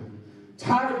liked? Okay.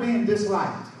 Tired of being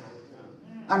disliked.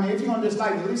 I mean, if you're going to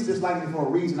dislike me, at least dislike me for a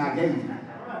reason I gave you.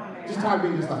 Just tired of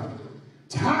being disliked.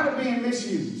 Tired of being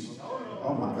misused.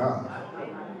 Oh my God.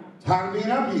 Tired of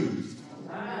being abused.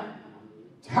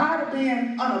 Tired of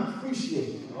being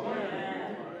unappreciated.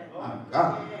 My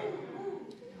God.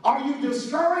 Are you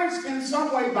discouraged in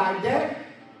some way by debt?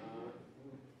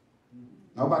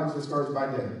 Nobody's discouraged by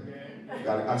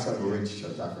debt. I serve a rich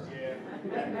church, I forgot.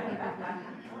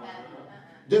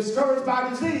 Discouraged by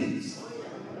disease.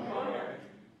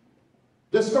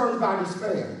 Discouraged by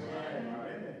despair.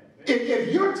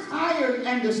 If you're tired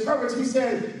and discouraged, he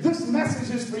said, this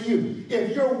message is for you.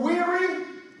 If you're weary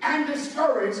and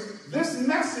discouraged, this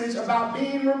message about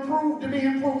being reproved to be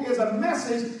improved is a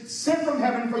message sent from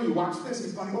heaven for you. Watch this.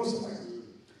 It's going to go somewhere.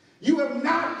 You have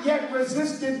not yet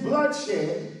resisted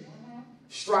bloodshed,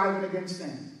 striving against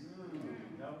sin.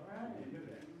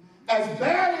 As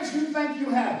bad as you think you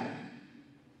have it,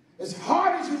 as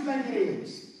hard as you think it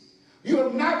is, You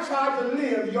have not tried to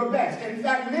live your best. In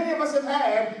fact, many of us have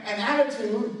had an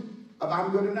attitude of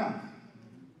I'm good enough.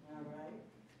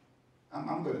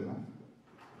 I'm good enough.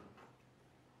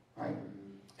 Right?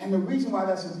 And the reason why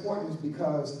that's important is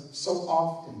because so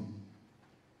often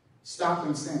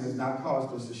stopping sin has not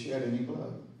caused us to shed any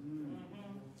blood.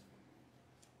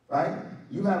 Right?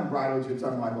 You haven't bridled your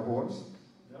tongue like a horse.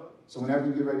 So whenever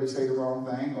you get ready to say the wrong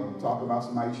thing or talk about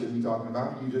somebody you shouldn't be talking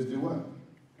about, you just do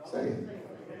what? Say it.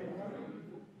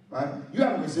 Right? You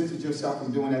haven't resisted yourself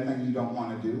from doing that thing you don't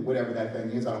want to do, whatever that thing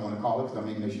is. I don't want to call it because I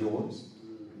mean it's yours.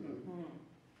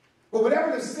 But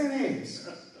whatever the sin is,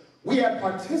 we have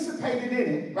participated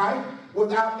in it, right,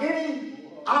 without any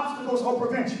obstacles or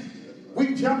prevention.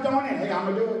 We jumped on it. Hey, I'm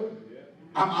going to do it.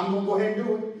 I'm going to go ahead and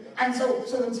do it. And so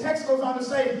the text goes on to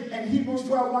say in Hebrews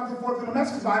 12, 1-4 through the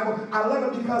Message Bible, I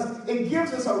love it because it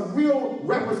gives us a real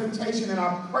representation in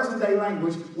our present day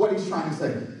language what he's trying to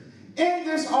say. In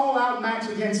this all-out match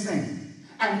against sin.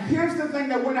 And here's the thing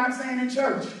that we're not saying in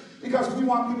church, because we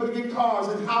want people to get cars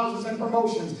and houses and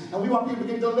promotions, and we want people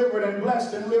to get delivered and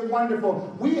blessed and live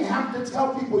wonderful. We have to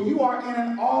tell people you are in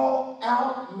an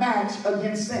all-out match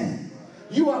against sin.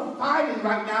 You are fighting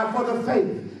right now for the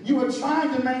faith. You are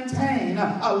trying to maintain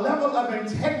a level of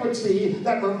integrity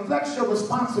that reflects your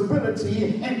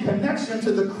responsibility in connection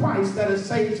to the Christ that has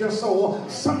saved your soul.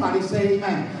 Somebody say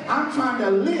amen. I'm trying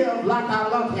to live like I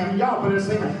love him. Y'all better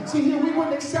say amen. See, here we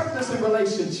wouldn't accept this in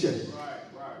relationship.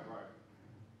 Right.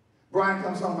 Brian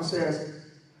comes home and says,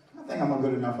 I think I'm a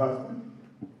good enough husband.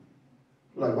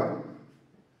 We're like, what?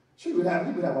 He would have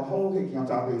a whole hickey on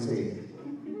top of his head.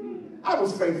 I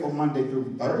was faithful Monday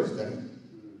through Thursday.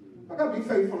 I got to be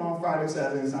faithful on Friday,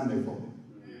 Saturday, and Sunday for him.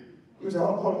 He would say,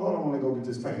 hold on, I want to go get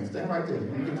this painting. Stand right there.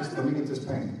 Let me get this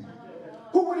painting.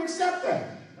 Who would accept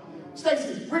that?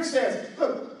 Stacy, Rich says,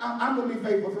 look, I'm going to be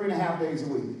faithful 3.5 days a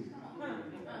week.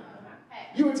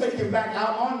 You would take him back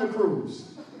out on the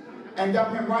cruise and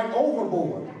dump him right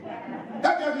overboard.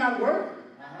 That does not work.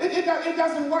 It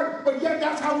doesn't work. But yet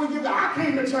that's how we give it. I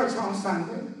came to church on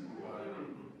Sunday.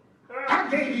 I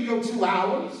gave you your 2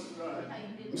 hours.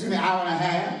 Excuse me, an hour and a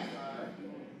half.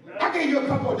 I gave you a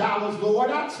couple of dollars,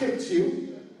 Lord. I tipped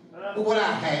you for what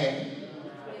I had.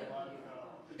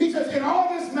 He says, in all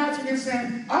this match against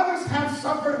sin, others have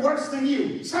suffered worse than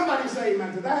you. Somebody say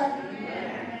amen to that.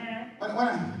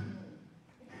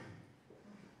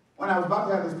 When I was about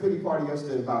to have this pity party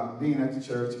yesterday about being at the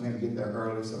church, we had to get there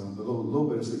early, so the little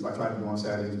bit of sleep I tried to do on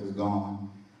Saturdays was gone.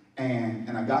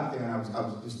 And I got there and I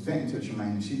was just venting to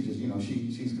Tremaine, and she just, you know,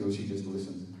 she's good, she just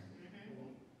listens.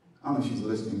 I don't know if she's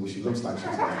listening, but she looks like she's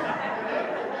listening.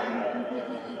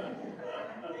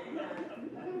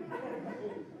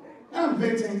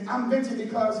 And I'm venting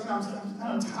because, you know,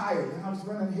 I'm tired. And I was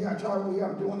running here, I tried over here,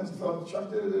 I'm doing this, fill up the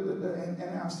truck,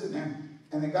 and I'm sitting there.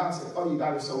 And then God said, oh, you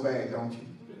got it so bad, don't you?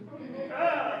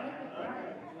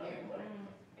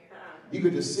 You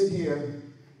could just sit here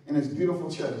in this beautiful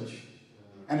church,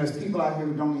 and there's people out here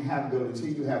who don't even have buildings.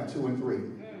 Here you have 2 and 3.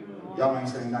 Y'all ain't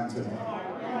saying nothing to me.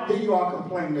 Here you are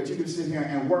complaining that you can sit here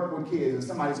and work with kids and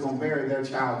somebody's going to bury their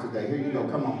child today. Here you go,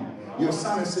 come on. Your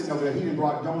son is sitting over there. He done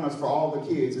brought donuts for all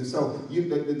the kids. And so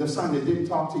the son that didn't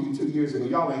talk to you 2 years ago,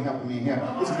 y'all ain't helping me in here.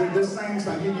 This same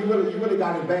son, you really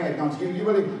got it bad, don't you? You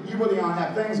really don't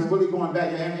have things are really going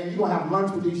bad. And you're going to have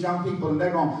lunch with these young people and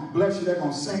they're going to bless you. They're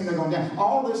going to sing. They're going to dance.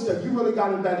 All this stuff, you really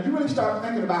got it bad. You really start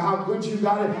thinking about how good you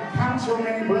got it. Count your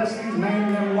many blessings,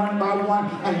 name them one by one.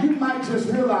 And you might just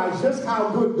realize just how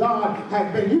good God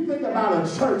has been. You think about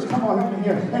a church, come on, help me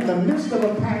here, in the midst of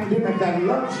a pandemic that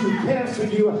loves you, cares for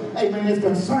you, amen, is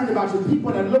concerned about you,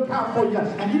 people that look out for you,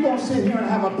 and you're going to sit here and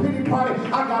have a pity party.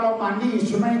 I got on my knees,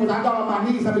 Tremaine, I got on my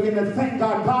knees, I began to thank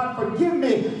God. God, forgive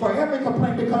me for every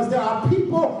complaint, because there are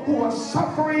people who are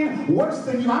suffering worse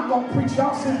than you. I'm going to preach,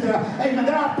 y'all sit there. Amen.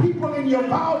 There are people in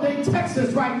Uvalde,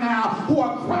 Texas right now who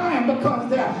are crying because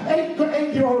their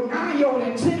 8-year-old, 9-year-old,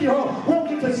 and 10-year-old won't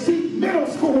get to see middle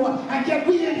school, and yet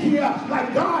we in here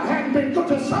like God hadn't been good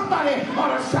to somebody.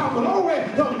 Ought to shout glory.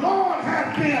 The Lord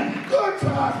has been good to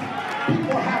us.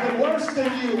 People have it worse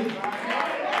than you.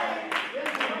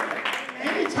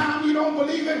 Anytime you don't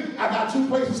believe it, I got 2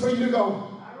 places for you to go.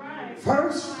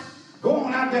 First, go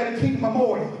on out there to King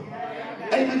Memorial.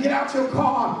 Amen. Get out your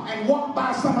car and walk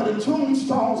by some of the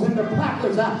tombstones and the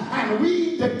placards and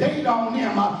read the date on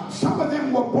them. Some of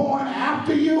them were born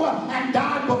after you and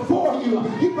died before you.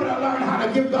 You better learn how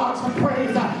to give God some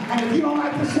praise. And if you don't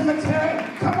like the cemetery,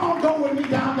 come on, go with me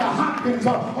down to Hopkins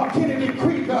or Kennedy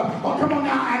Creek or come on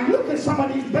now and look at some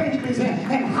of these babies in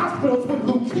hospitals with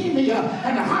leukemia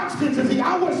and Hodgkin's disease.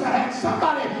 I wish I had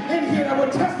somebody in here that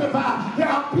would testify. There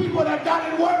are people that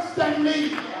got it worse than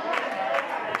me.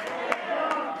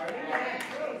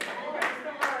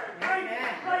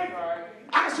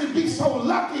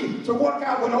 to work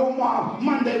out with Omar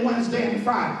Monday, Wednesday, and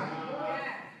Friday.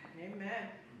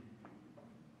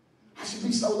 I should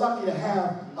be so lucky to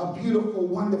have a beautiful,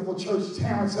 wonderful church.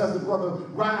 Terrence as a brother,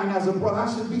 Ryan as a brother.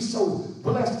 I should be so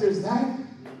blessed as that.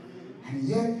 And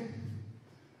yet,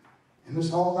 and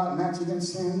it's all about Mexican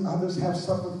sin. Others have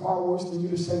suffered far worse than you,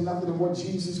 to say nothing of what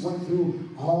Jesus went through,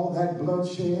 all that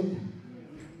bloodshed.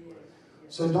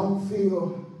 So don't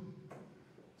feel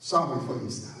sorry for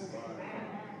yourself.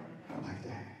 I like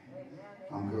that.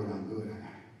 I'm good.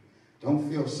 Don't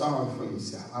feel sorry for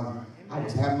yourself. I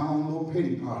was having my own little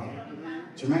pity party.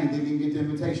 Jermaine didn't even get the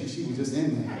invitation. She was just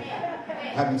in there.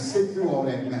 Having to sit through all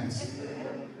that mess.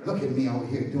 Look at me over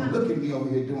here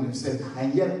doing it. Said,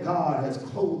 and yet God has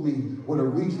clothed me with a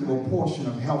reasonable portion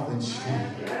of health and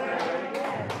strength.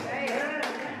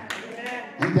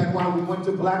 Ain't that why we went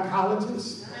to black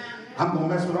colleges? I'm going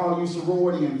to mess with all you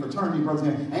sorority and fraternity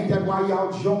brothers. Ain't that why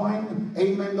y'all join,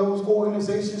 amen, those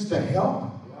organizations to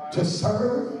help, to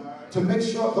serve, to make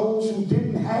sure those who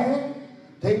didn't have,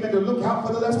 amen, to look out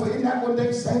for the less. Well, isn't that what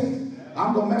they say?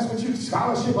 I'm going to mess with you.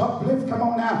 Scholarship, uplift, come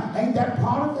on now. Ain't that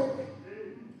part of it?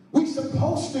 We're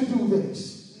supposed to do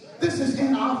this. This is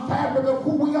in our fabric of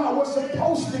who we are. We're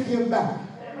supposed to give back.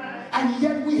 And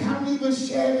yet we haven't even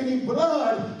shed any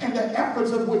blood in the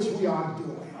efforts of which we are doing.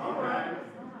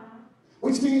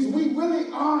 Which means we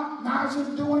really aren't not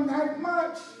just doing that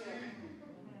much.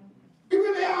 We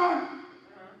really aren't.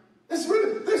 This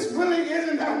really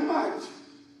isn't that much.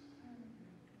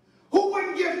 Who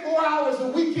wouldn't give 4 hours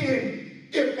a weekend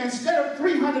if instead of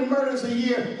 300 murders a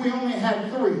year, we only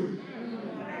had 3?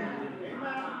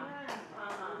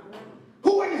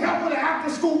 Who wouldn't help with an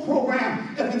after-school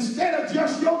program if instead of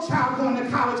just your child going to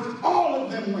college, all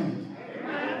of them went?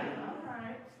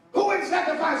 Who would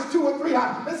sacrifice 2 or 3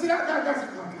 hours? Let's see, that's God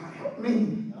help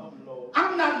me.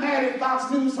 I'm not mad at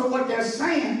Fox News for what they're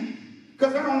saying,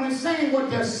 because they're only saying what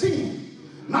they're seeing.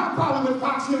 My problem with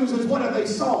Fox News is what are they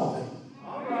solving?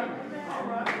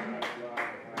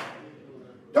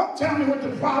 Don't tell me what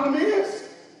the problem is.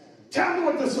 Tell me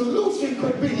what the solution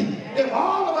could be if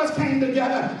all of us came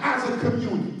together as a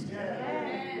community.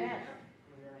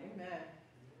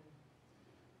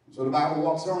 So the Bible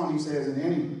walks on, he says, in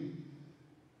any,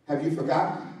 have you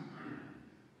forgotten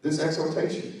this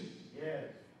exhortation? Yes.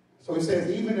 So he says,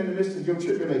 even in the midst of your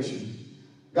tribulation,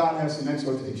 God has some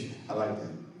exhortation. I like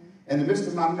that. In the midst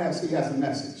of my mess, he has a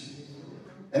message.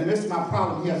 In the midst of my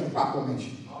problem, he has a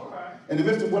proclamation. In the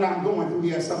midst of what I'm going through, he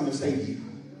has something to say to you.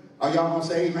 Are y'all going to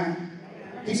say amen?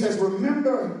 He says,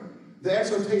 remember the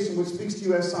exhortation which speaks to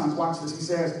you as sons. Watch this. He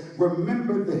says,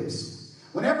 remember this.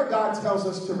 Whenever God tells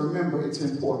us to remember, it's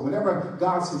important. Whenever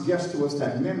God suggests to us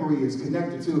that memory is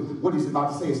connected to what he's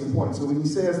about to say, it's important. So when he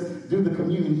says, do the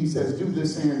communion, he says, do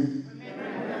this in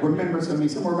remembrance of me.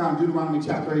 Somewhere around Deuteronomy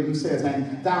chapter 8, he says,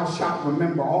 and thou shalt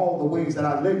remember all the ways that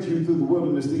I led you through the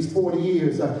wilderness these 40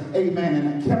 years. Amen.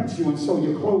 And I kept you, and so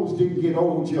your clothes didn't get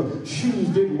old, your shoes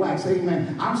didn't wax.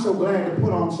 Amen. I'm so glad to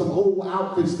put on some old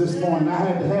outfits this morning. I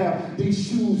had to have these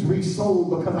shoes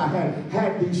resold because I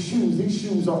had these shoes. These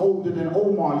shoes are older than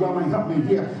Omar. Y'all ain't help me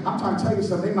here. I'm trying to tell you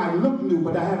something. They might look new,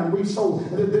 but I had them resold.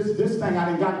 This thing I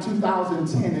done got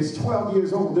 2010. It's 12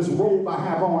 years old. This robe I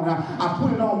have on. I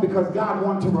put it on because God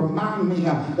wanted to remind me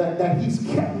that he's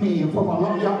kept me from a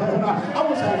long time. I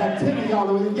wish I had 10 of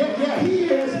y'all. Yeah, he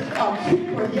is a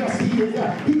keeper. Yes, he is.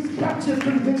 He's kept you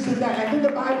through this and that. And then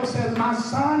the Bible says, my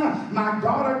son, my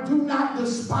daughter, do not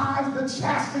despise the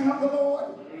chastening of the Lord.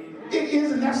 It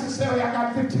is necessary. I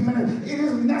got 15 minutes. It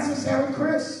is necessary,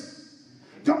 Chris.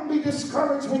 Don't be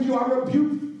discouraged when you are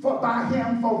rebuked by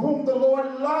him, for whom the Lord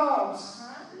loves.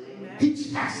 He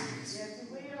chastens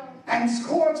and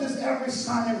scourges every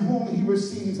son in whom he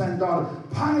receives and daughter.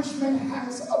 Punishment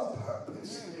has a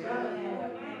purpose. Amen.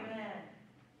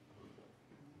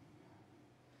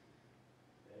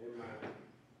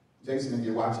 Jason, if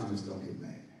you're watching this, don't get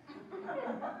mad.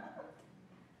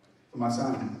 For my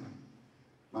son,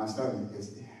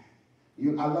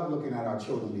 I love looking at our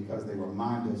children because they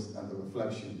remind us of the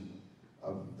reflection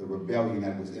of the rebellion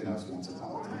that was in us once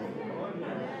upon a time.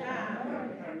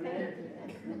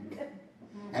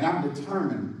 And I'm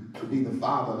determined to be the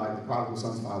father, like the prodigal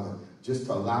son's father, just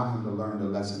to allow him to learn the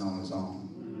lesson on his own.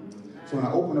 So when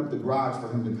I opened up the garage for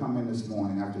him to come in this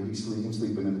morning after him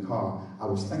sleeping in the car, I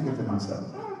was thinking to myself,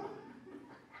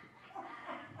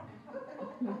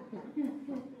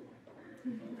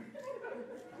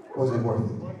 was it worth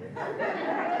it?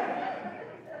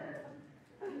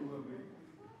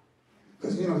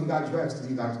 says, you know, he got dressed and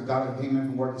he came in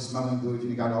from work, smelling good, and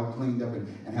he got all cleaned up and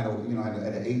had a, you know, had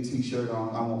an AT shirt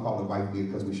on. I won't call it white beard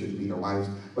because we shouldn't beat our wives,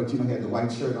 but you know, he had the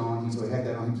white shirt on. So he had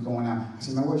that on. He was going out. I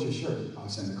said, man, where's your shirt? Oh,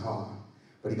 it's in the car.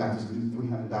 But he got this new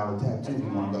 $300 tattoo he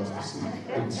wanted us to see.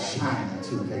 It was shining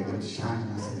too, okay? It was shining.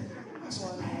 I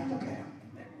said, man, look at him.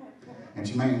 And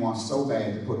Jermaine wants so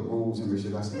bad to put rules in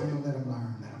Richard. I said, no, let him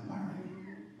learn, let him learn.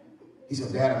 He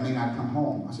said, Dad, I may not come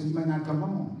home. I said, you may not come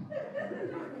home.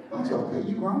 I said, okay,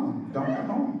 you grown. Don't come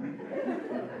home.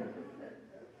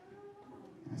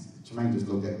 I said, Jermaine just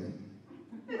looked at me.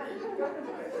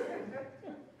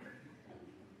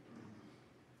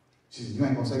 She said, you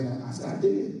ain't gonna say nothing? I said, I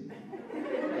did.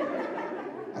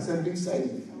 I said, be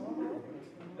safe.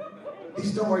 He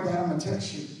said, don't worry, Dad, I'm gonna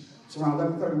text you. So around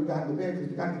 11:30, we got into bed because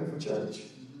we got to get up for church.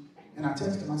 And I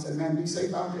texted him, I said, man, be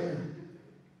safe out there.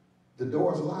 The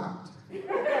door's locked.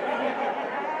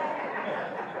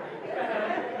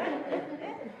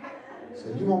 So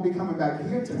you won't be coming back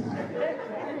here tonight.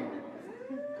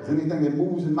 Because anything that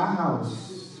moves in my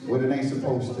house, what it ain't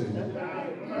supposed to,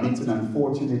 meets an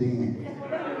unfortunate end.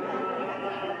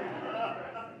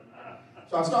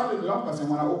 So I started it off by saying,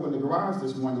 when I opened the garage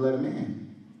this morning to let him in,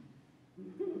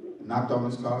 knocked on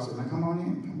his car, said, now come on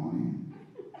in, come on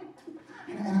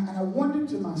in. And I wondered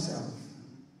to myself,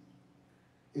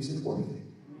 is it worth it?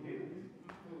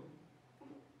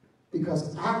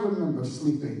 Because I remember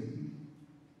sleeping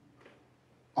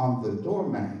on the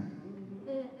doormat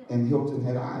in Hilton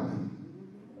Head Island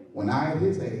when I, at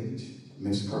his age,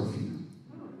 missed curfew.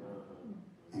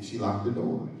 And she locked the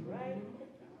door.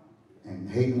 And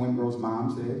Hayden Wingrove's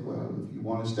mom said, well, if you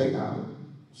want to stay out,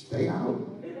 stay out.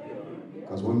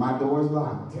 Because when my door is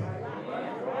locked,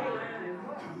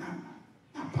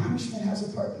 now punishment has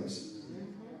a purpose.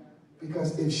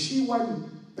 Because if she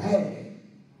wasn't bad,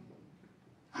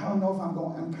 I don't know if I'm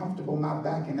going uncomfortable my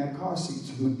back in that car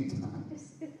seat too many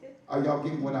times. Are y'all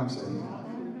getting what I'm saying?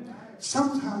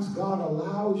 Sometimes God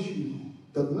allows you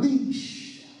the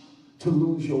leash to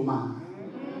lose your mind.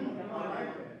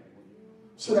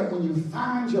 So that when you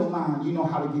find your mind, you know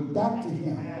how to get back to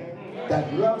him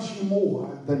that loves you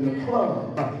more than the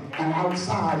club and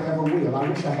outside ever will. I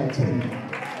wish I had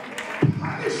 10.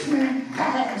 Punishment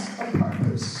has a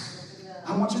purpose.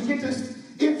 I want you to get this.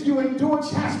 If you endure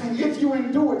chastening, if you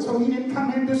endure it, so he didn't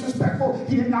come in disrespectful,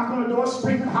 he didn't knock on the door,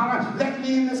 scream and holler, let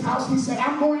me in this house. He said,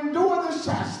 I'm going to endure this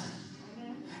chastening.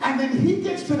 And then he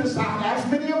gets to decide,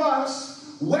 as many of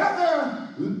us, whether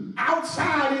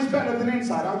outside is better than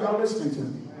inside. Are y'all listening to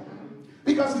me?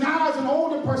 Because now as an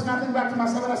older person, I think back to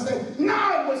myself and I say,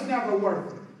 no, it was never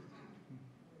worth it.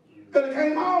 Because it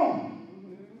came home.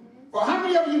 Well, how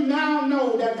many of you now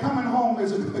know that coming home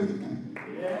is a good thing?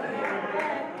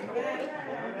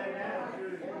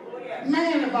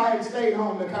 Man, if I had stayed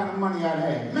home, the kind of money I'd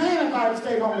had. Man, if I had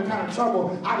stayed home, the kind of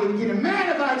trouble I didn't get in. Man,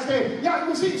 if I had stayed, yeah,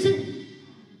 you see,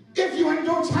 if you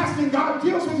endure chastening, God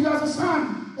deals with you as a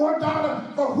son or daughter,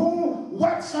 for whom,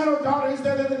 what son or daughter is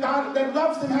there that the God that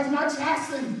loves them has not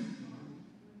chastened?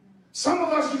 Some of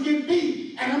us, you get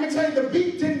beat, and let me tell you, the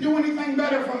beat didn't do anything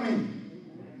better for me.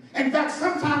 In fact,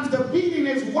 sometimes the beating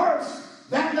is worse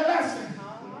than the lesson,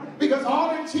 because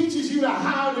all it teaches you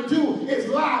how to do is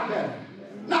lie better,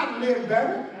 not live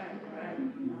better.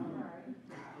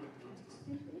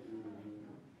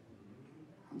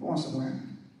 I'm going somewhere.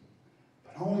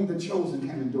 But only the chosen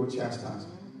can endure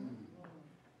chastisement.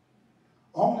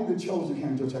 Only the chosen can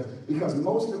endure chastisement. Because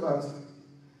most of us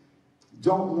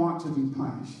don't want to be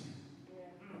punished.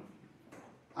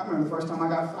 I remember the first time I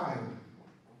got fired.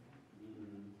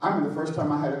 I remember the first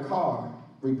time I had a car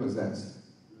repossessed.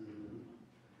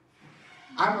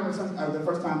 I remember the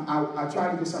first time I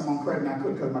tried to get something on credit and I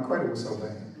couldn't because my credit was so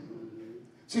bad.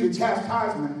 See, the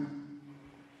chastisement,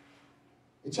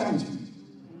 it changed me.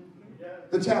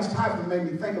 The chastisement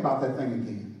made me think about that thing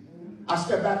again. I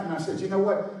stepped back and I said, you know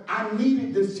what? I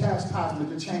needed this chastisement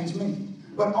to change me.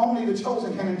 But only the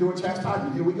chosen can endure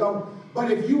chastisement. Here we go.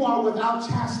 But if you are without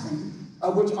chastening,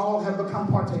 of which all have become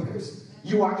partakers,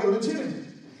 you are illegitimate.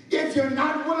 If you're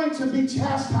not willing to be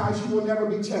chastised, you will never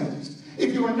be changed.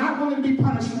 If you are not willing to be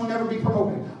punished, you will never be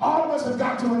promoted. All of us have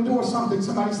got to endure something.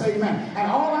 Somebody say amen.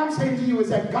 And all I'm saying to you is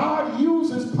that God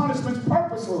uses punishments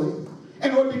purposefully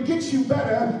in order to get you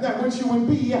better than what you would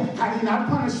be had he not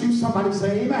punished you. Somebody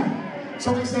say amen.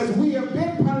 So he says we have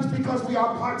been punished because we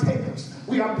are partakers.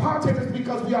 We are partakers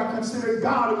because we are considered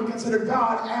God, and we consider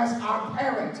God as our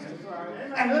parent.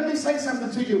 And let me say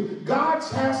something to you. God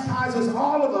chastises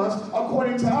all of us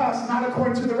according to us, not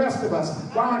according to the rest of us.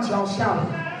 Why aren't y'all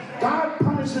shouting? God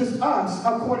punishes us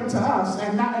according to us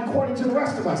and not according to the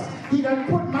rest of us. He doesn't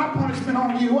put my punishment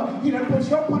on you. He doesn't put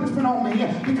your punishment on me,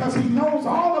 because he knows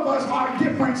all of us are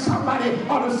different. Somebody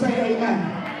ought to say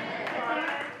amen.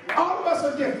 All of us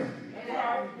are different.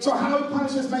 So how he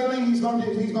punishes Maylene, he's going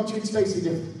to treat Stacy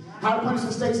different. How he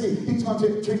punishes Stacy, he's going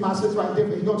to treat my sister right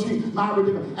different. He's going to treat Myra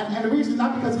different. And the reason,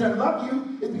 not because he doesn't love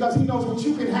you, is because he knows what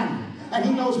you can handle. And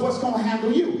he knows what's going to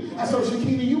handle you. And so,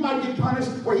 Shakina, you might get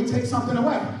punished where he takes something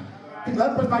away. The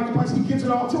other person might get punished, he gives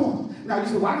it all to him. Now you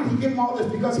say, why did he give them all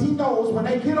this? Because he knows when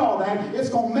they get all that, it's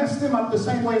going to mess them up the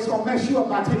same way it's going to mess you up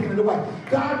by taking it away.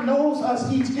 God knows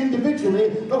us each individually,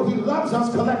 though he loves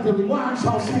us collectively. Why aren't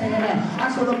y'all saying that?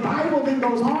 And so the Bible then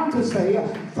goes on to say,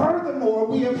 furthermore,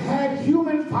 we have had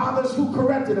human fathers who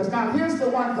corrected us. Now here's the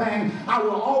one thing I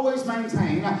will always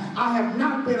maintain. I have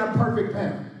not been a perfect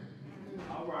parent.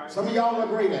 Some of y'all are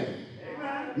great at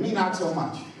it. Me, not so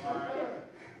much.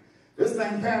 This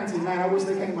thing, parenting, man, I wish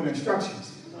they came with instructions.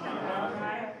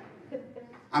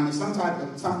 I mean, some type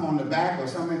of something on the back or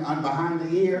something behind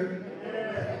the ear.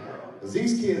 Because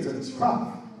these kids are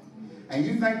tough. And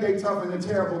you think they tough in the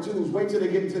terrible twos. Wait till they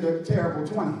get into the terrible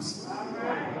 20s.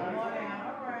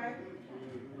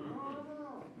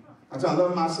 I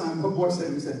love my son. What boy said to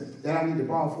me, he said, Dad, I need to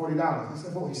borrow $40. I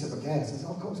said, boy, he said, for gas. I said,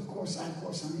 of course,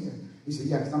 I'm here. He said,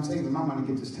 yeah, because I'm saving my money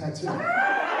to get this tattoo.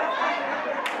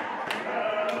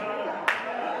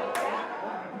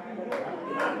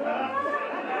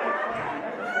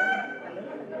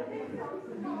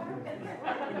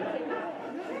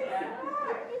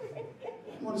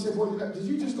 I said, boy, did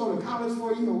you just go to college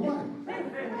for a year or what?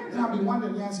 Then I'll be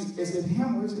wondering, Nancy, is it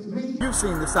him or is it me? You've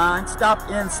seen the sign.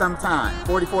 Stop in sometime.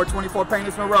 4424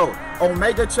 Paynesman Road.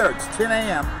 Omega Church, 10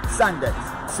 a.m. Sundays.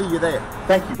 See you there.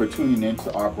 Thank you for tuning in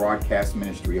to our broadcast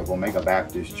ministry of Omega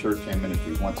Baptist Church and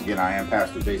Ministries. Once again, I am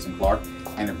Pastor Jason Clark.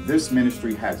 And if this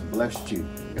ministry has blessed you,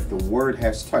 if the word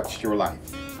has touched your life,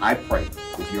 I pray,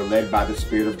 if you're led by the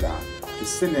Spirit of God, to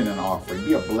send in an offering.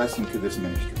 Be a blessing to this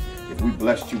ministry. If we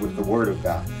blessed you with the word of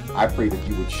God, I pray that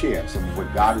you would share some of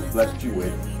what God has blessed you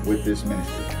with this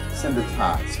ministry. Send a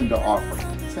tithe, send an offering,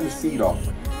 send a seed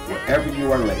offering, wherever you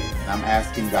are led. And I'm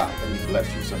asking God that he bless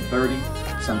you some 30,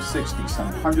 some 60,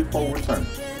 some 100-fold return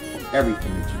from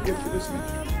everything that you give to this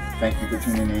ministry. Thank you for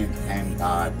tuning in, and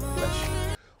God bless you.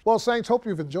 Well, Saints, hope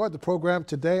you've enjoyed the program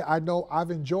today. I know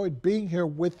I've enjoyed being here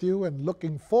with you and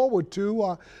looking forward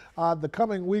to the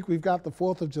coming week. We've got the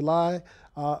 4th of July,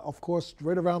 of course,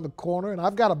 right around the corner. And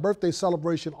I've got a birthday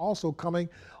celebration also coming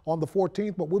on the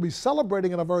 14th, but we'll be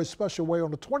celebrating in a very special way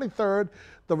on the 23rd,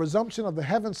 the resumption of the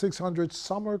Heaven 600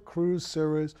 Summer Cruise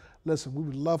Series. Listen, we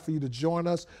would love for you to join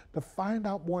us. To find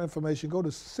out more information, go to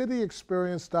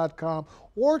cityexperience.com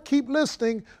or keep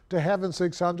listening to Heaven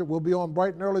 600. We'll be on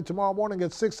bright and early tomorrow morning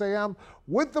at 6 a.m.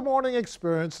 with the Morning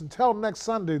Experience. Until next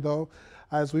Sunday, though,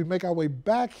 as we make our way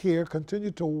back here,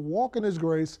 continue to walk in his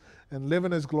grace and live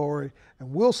in his glory.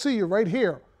 And we'll see you right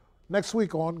here next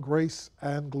week on Grace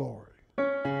and Glory.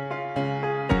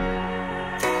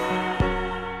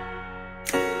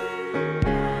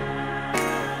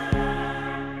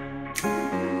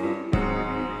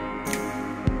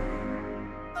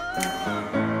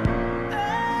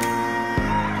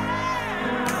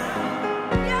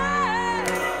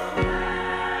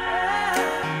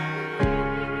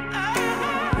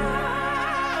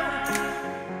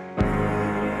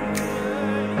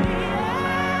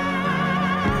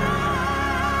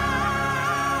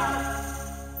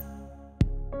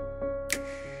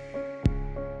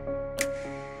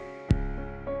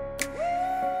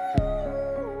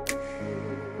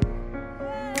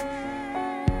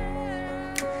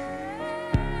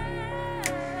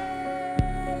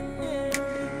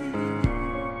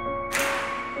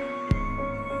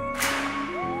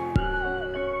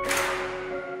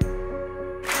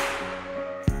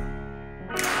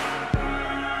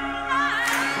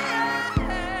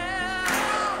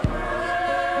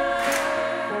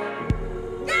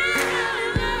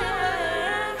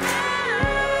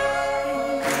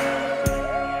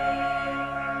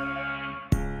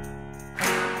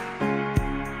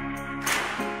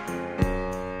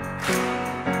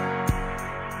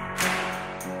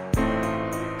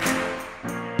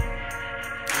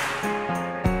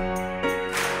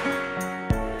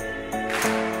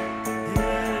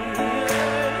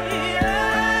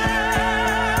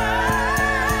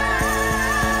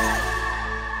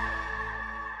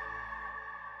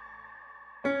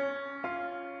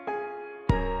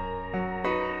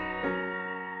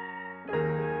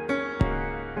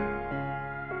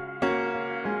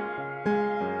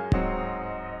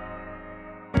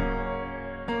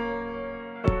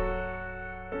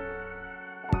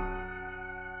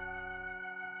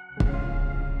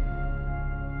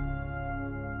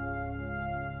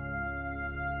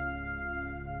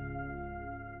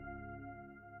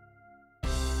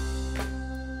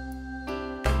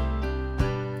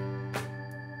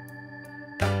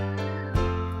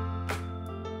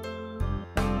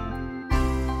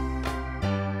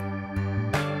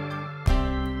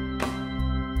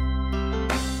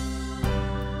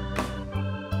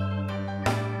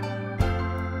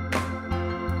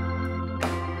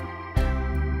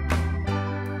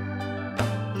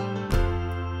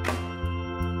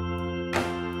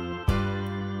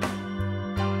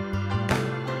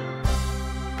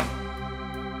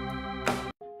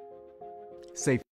 Say